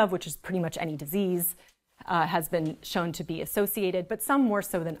can think of, which is pretty much any disease, has been shown to be associated, but some more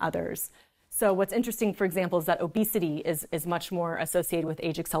so than others. So what's interesting, for example, is that obesity is much more associated with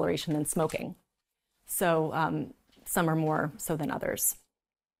age acceleration than smoking. So some are more so than others.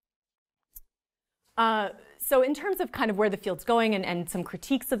 So in terms of kind of where the field's going and some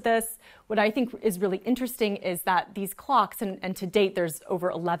critiques of this, what I think is really interesting is that these clocks, and to date there's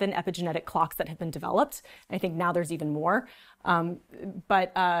over 11 epigenetic clocks that have been developed. I think now there's even more.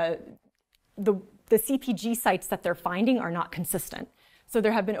 But the CPG sites that they're finding are not consistent. So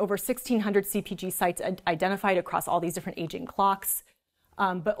there have been over 1,600 CPG sites identified across all these different aging clocks,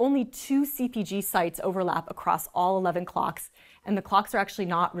 but only 2 CPG sites overlap across all 11 clocks, and the clocks are actually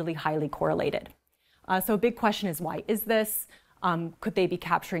not really highly correlated. So a big question is, why is this? Could they be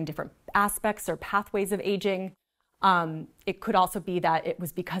capturing different aspects or pathways of aging? It could also be that it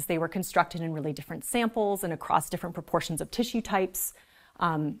was because they were constructed in really different samples and across different proportions of tissue types.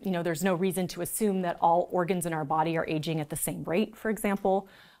 There's no reason to assume that all organs in our body are aging at the same rate, for example.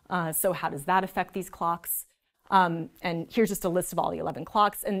 So how does that affect these clocks? And here's just a list of all the 11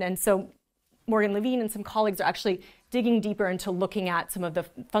 clocks. And so Morgan Levine and some colleagues are actually digging deeper into looking at some of the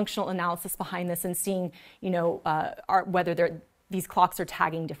functional analysis behind this and seeing, whether these clocks are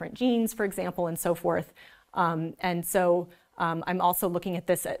tagging different genes, for example, and so forth. And so I'm also looking at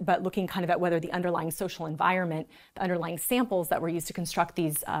this, but looking kind of at whether the underlying social environment, the underlying samples that were used to construct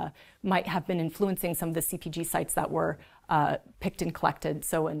these might have been influencing some of the CPG sites that were picked and collected.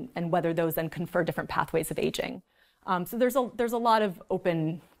 So, and whether those then confer different pathways of aging. So there's a lot of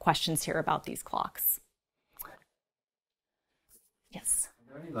open questions here about these clocks. Yes.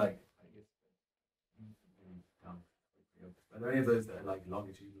 Are there any are there any of those that are like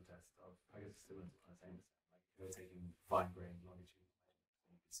longitudinal tests of, I guess, similar to what I'm saying, like you're taking fine-grained longitude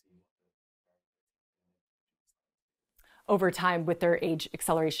and you can see over time with their age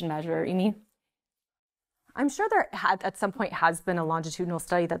acceleration measure, you mean? I'm sure there at some point has been a longitudinal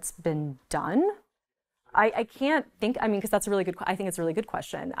study that's been done. I can't think, because that's I think it's a really good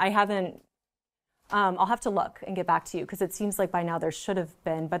question. I haven't, I'll have to look and get back to you because it seems like by now there should have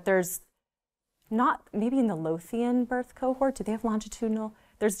been, but there's not, maybe in the Lothian birth cohort, do they have longitudinal?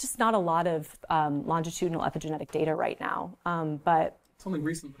 There's just not a lot of longitudinal epigenetic data right now, but. It's only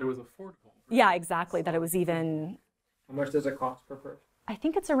recent that it was affordable. Yeah, exactly, that it was even. How much does it cost per person? I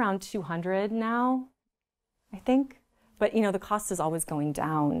think it's around 200 now, I think. But, the cost is always going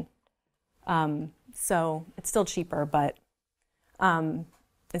down. So it's still cheaper, but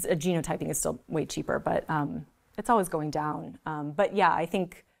genotyping is still way cheaper, but it's always going down. But yeah, I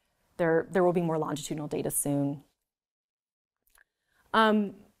think there will be more longitudinal data soon.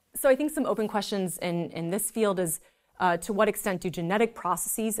 So I think some open questions in this field is to what extent do genetic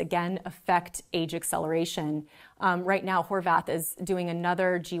processes, again, affect age acceleration? Right now, Horvath is doing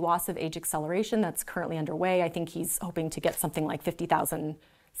another GWAS of age acceleration that's currently underway. I think he's hoping to get something like 50,000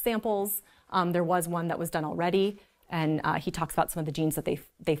 samples. There was one that was done already, and he talks about some of the genes that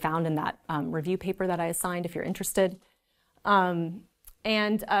they found in that review paper that I assigned, if you're interested. I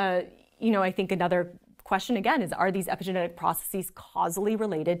think another question again is, are these epigenetic processes causally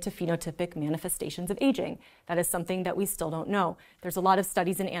related to phenotypic manifestations of aging? That is something that we still don't know. There's a lot of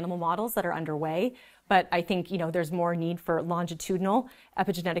studies in animal models that are underway, but I think there's more need for longitudinal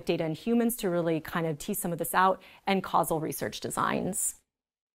epigenetic data in humans to really kind of tease some of this out, and causal research designs.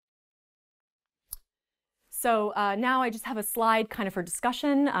 So now I just have a slide kind of for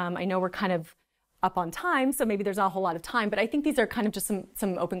discussion. I know we're kind of up on time, so maybe there's not a whole lot of time, but I think these are kind of just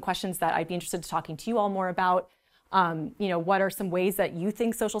some open questions that I'd be interested in talking to you all more about. What are some ways that you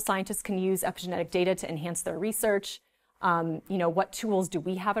think social scientists can use epigenetic data to enhance their research? What tools do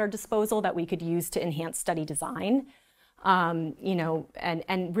we have at our disposal that we could use to enhance study design?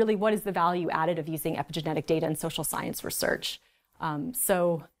 And really, what is the value added of using epigenetic data in social science research?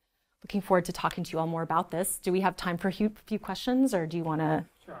 So looking forward to talking to you all more about this. Do we have time for a few questions, or do you want to?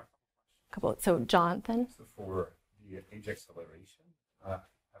 Sure. Couple. So Jonathan? So for the age acceleration, have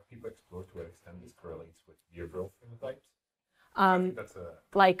people explored to what extent this correlates with behavioral phenotypes? I think that's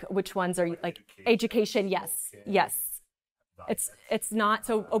like which ones are you, like education? Yes, yes. It's not,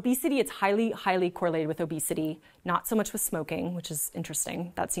 so obesity, it's highly correlated with obesity, not so much with smoking, which is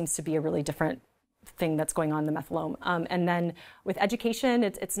interesting. That seems to be a really different thing that's going on in the methylome. And then with education,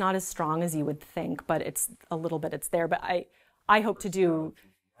 it's not as strong as you would think, but it's a little bit, it's there. But I hope to do.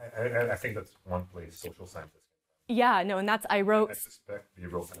 I think that's one place social scientists. Yeah, no, and that's, I wrote. I suspect the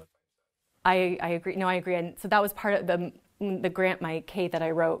role. I agree. No, I agree. And so that was part of the grant, my K that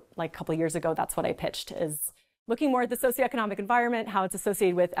I wrote like a couple of years ago. That's what I pitched, is looking more at the socioeconomic environment, how it's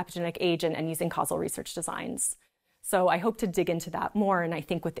associated with epigenetic age, and using causal research designs. So I hope to dig into that more. And I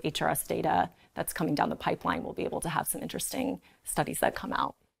think with the HRS data that's coming down the pipeline, we'll be able to have some interesting studies that come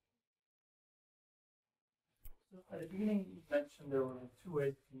out. So at the beginning, you mentioned there were two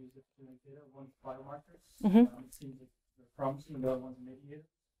ways to use epigenetic data. One's biomarkers. It seems like they're promising. The other one's mediators.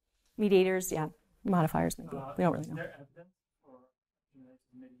 Mediators, yeah. Modifiers, maybe. We don't really know. Is there evidence for epigenetics as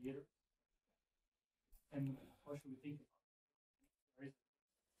a mediator? And what should we think about it?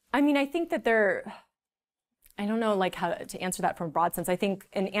 I mean, I think that I don't know like how to answer that from a broad sense. I think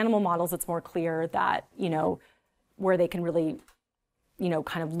in animal models, it's more clear that, where they can really,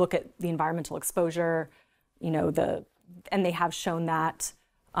 kind of look at the environmental exposure, and they have shown that.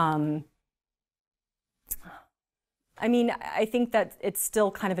 I mean, I think that it's still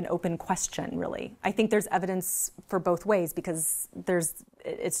kind of an open question, really. I think there's evidence for both ways because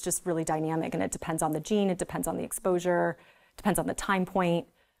it's just really dynamic, and it depends on the gene, it depends on the exposure, depends on the time point.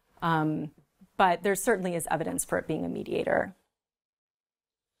 But there certainly is evidence for it being a mediator.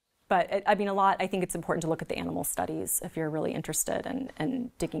 But I mean, I think it's important to look at the animal studies if you're really interested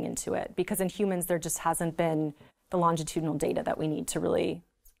in digging into it, because in humans, there just hasn't been the longitudinal data that we need to really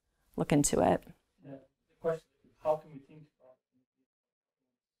look into it. Yeah. The question is, how can we think about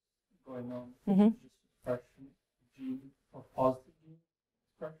going on? Just expression, gene or positive gene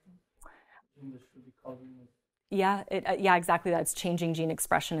expression? Gene that should be causing it. Yeah, yeah, exactly that. It's changing gene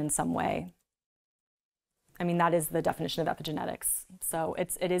expression in some way. I mean, that is the definition of epigenetics. So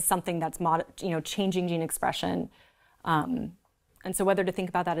it is something that's changing gene expression. And so whether to think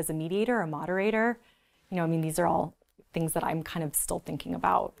about that as a mediator or a moderator, I mean, these are all things that I'm kind of still thinking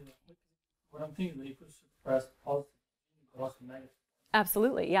about. What I'm thinking is that you could suppress positive and also negative.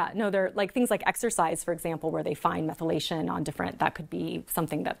 Absolutely, yeah. No, they're like things like exercise, for example, where they find methylation on that could be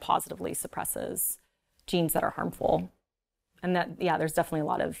something that positively suppresses genes that are harmful. And that, yeah, there's definitely a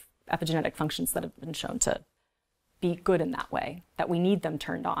lot of epigenetic functions that have been shown to be good in that way, that we need them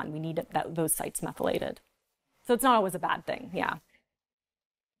turned on. We need those sites methylated. So it's not always a bad thing, yeah.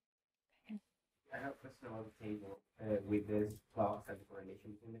 I have a question about the table with this clocks and the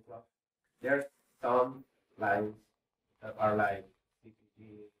correlation between the clocks. There are some lines that are like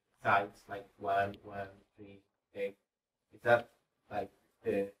sites, like 1, 1, 3, 8. Is that like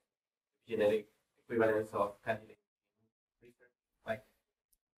the genetic equivalence of candidate research? Like,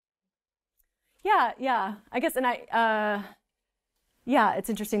 yeah. I guess, and yeah, it's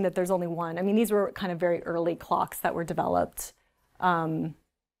interesting that there's only one. I mean, these were kind of very early clocks that were developed.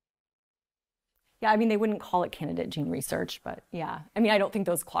 Yeah, I mean, they wouldn't call it candidate gene research, but yeah. I mean, I don't think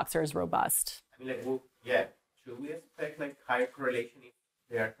those clocks are as robust. I mean, like, yeah, should we expect like higher correlation if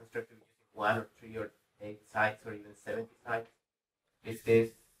they are constructed using 1 or 3 or 8 sites or even 70 sites? Is this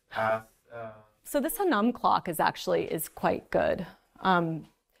So this Hanum clock is quite good.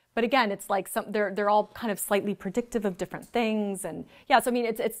 But again, it's like they're all kind of slightly predictive of different things, and yeah. So I mean,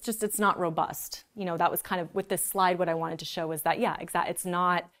 it's not robust. That was kind of with this slide. What I wanted to show is that it's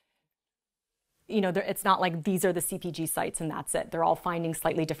not. It's not like these are the CPG sites and that's it. They're all finding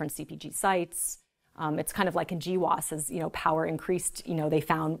slightly different CPG sites. It's kind of like in GWAS, as power increased. They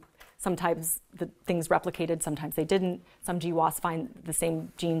found sometimes the things replicated, sometimes they didn't. Some GWAS find the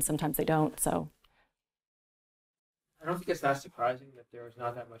same genes, sometimes they don't. So. I don't think it's that surprising that there is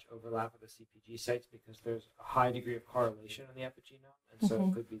not that much overlap with the CPG sites because there's a high degree of correlation in the epigenome. And so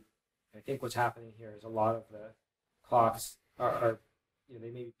it could be, I think what's happening here is a lot of the clocks are they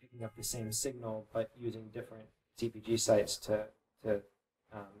may be picking up the same signal, but using different CPG sites to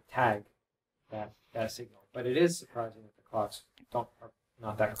tag that signal. But it is surprising that the clocks are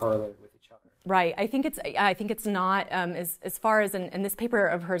not that correlated with each other. Right. I think it's not as far as and this paper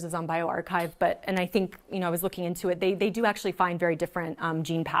of hers is on bioRxiv, and I think I was looking into it. They do actually find very different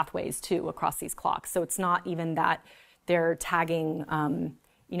gene pathways too across these clocks. So it's not even that they're tagging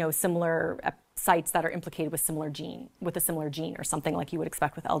similar sites that are implicated with a similar gene or something like you would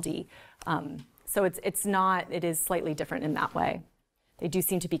expect with LD. So it's not. It is slightly different in that way. They do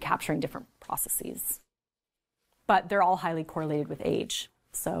seem to be capturing different processes, but they're all highly correlated with age.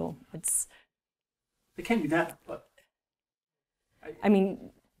 So it's. They can't be that, but. I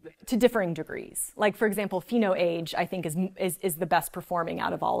mean, to differing degrees. Like for example, pheno-age I think is the best performing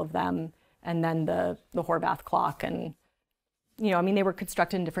out of all of them, and then the Horvath clock, and I mean they were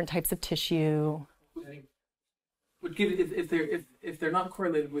constructed in different types of tissue. would give if they're not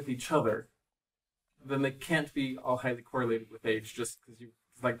correlated with each other, then they can't be all highly correlated with age, just because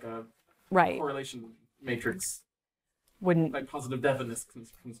it's like a correlation matrix wouldn't like positive definiteness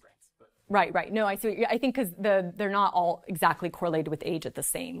constraints. But. Right. No, I see. I think because they're not all exactly correlated with age at the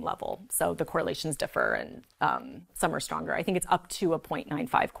same level, so the correlations differ, and some are stronger. I think it's up to a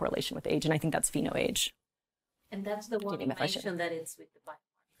 0.95 correlation with age, and I think that's pheno-age. And that's the one you mentioned that it's with the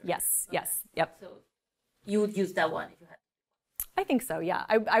biomarker. Yes. Yep. So you would use that one if you had. I think so, yeah.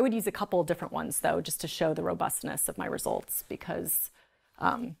 I would use a couple different ones, though, just to show the robustness of my results, because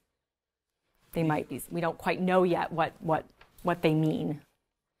they might be, we don't quite know yet what they mean.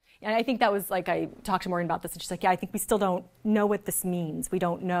 And I think that was, like, I talked to Maureen about this, and she's like, yeah, I think we still don't know what this means. We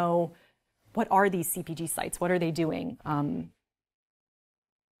don't know, what are these CPG sites? What are they doing?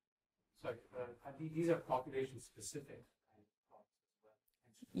 Sorry, these are population-specific.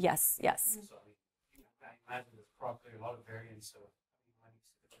 Yes. So, I imagine there's probably a lot of variance. So, when you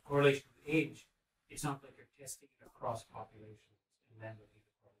see the correlation with age, it's not like you're testing it across populations and then looking at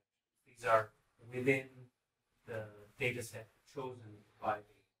the correlation. These are within the data set chosen by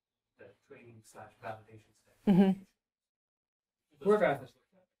the training/validation set. Mm-hmm.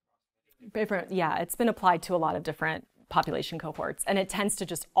 Yeah, it's been applied to a lot of different population cohorts, and it tends to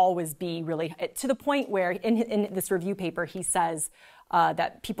just always be really to the point where in this review paper he says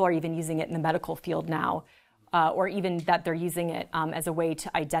that people are even using it in the medical field now, or even that they're using it as a way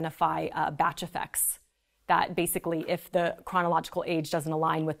to identify batch effects, that basically if the chronological age doesn't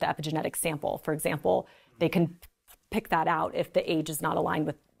align with the epigenetic sample, for example, they can pick that out if the age is not aligned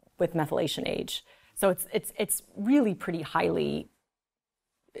with methylation age. So it's really pretty highly,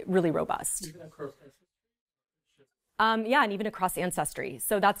 really robust. Yeah, and even across ancestry.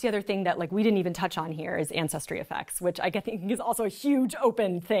 So that's the other thing that we didn't even touch on here is ancestry effects, which I think is also a huge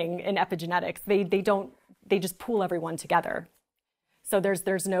open thing in epigenetics. They just pool everyone together. So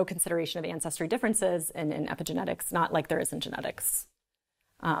there's no consideration of ancestry differences in epigenetics, not like there is in genetics.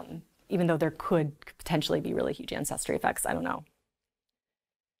 Even though there could potentially be really huge ancestry effects, I don't know.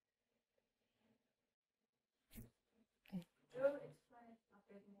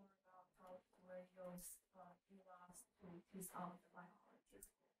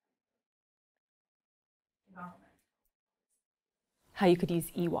 How you could use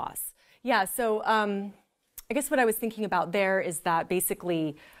EWAS. Yeah, so I guess what I was thinking about there is that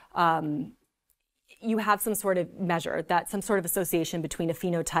basically you have some sort of measure, some sort of association between a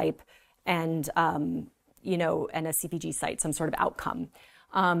phenotype and and a CPG site, some sort of outcome.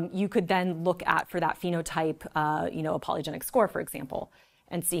 You could then look at, for that phenotype, a polygenic score, for example,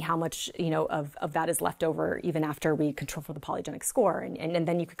 and see how much of that is left over even after we control for the polygenic score, and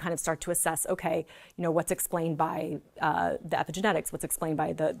then you could kind of start to assess, okay, what's explained by the epigenetics, what's explained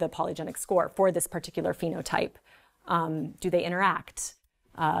by the polygenic score for this particular phenotype. Do they interact?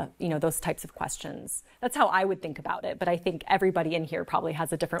 Those types of questions. That's how I would think about it, but I think everybody in here probably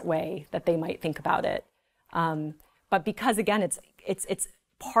has a different way that they might think about it. But because again, it's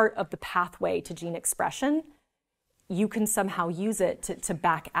part of the pathway to gene expression, you can somehow use it to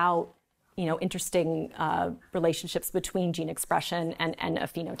back out, interesting relationships between gene expression and a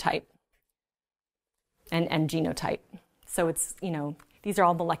phenotype and genotype. So it's, these are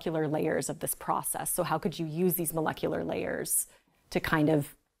all molecular layers of this process. So how could you use these molecular layers to kind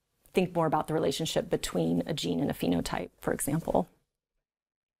of think more about the relationship between a gene and a phenotype, for example?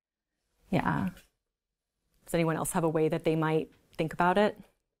 Yeah. Does anyone else have a way that they might think about it?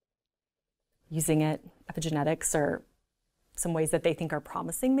 Using it, epigenetics, or some ways that they think are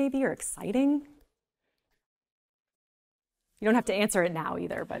promising maybe, or exciting? You don't have to answer it now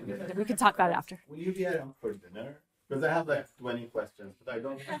either, but we can talk about it after. Will you be around for dinner? Because I have 20 questions, but I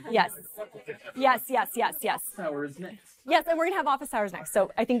don't have... Yes. Hours next. Yes, and we're going to have office hours next.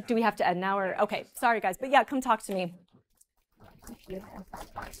 So I think, do we have to end now? Or okay, sorry guys, but yeah, come talk to me.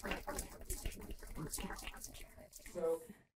 So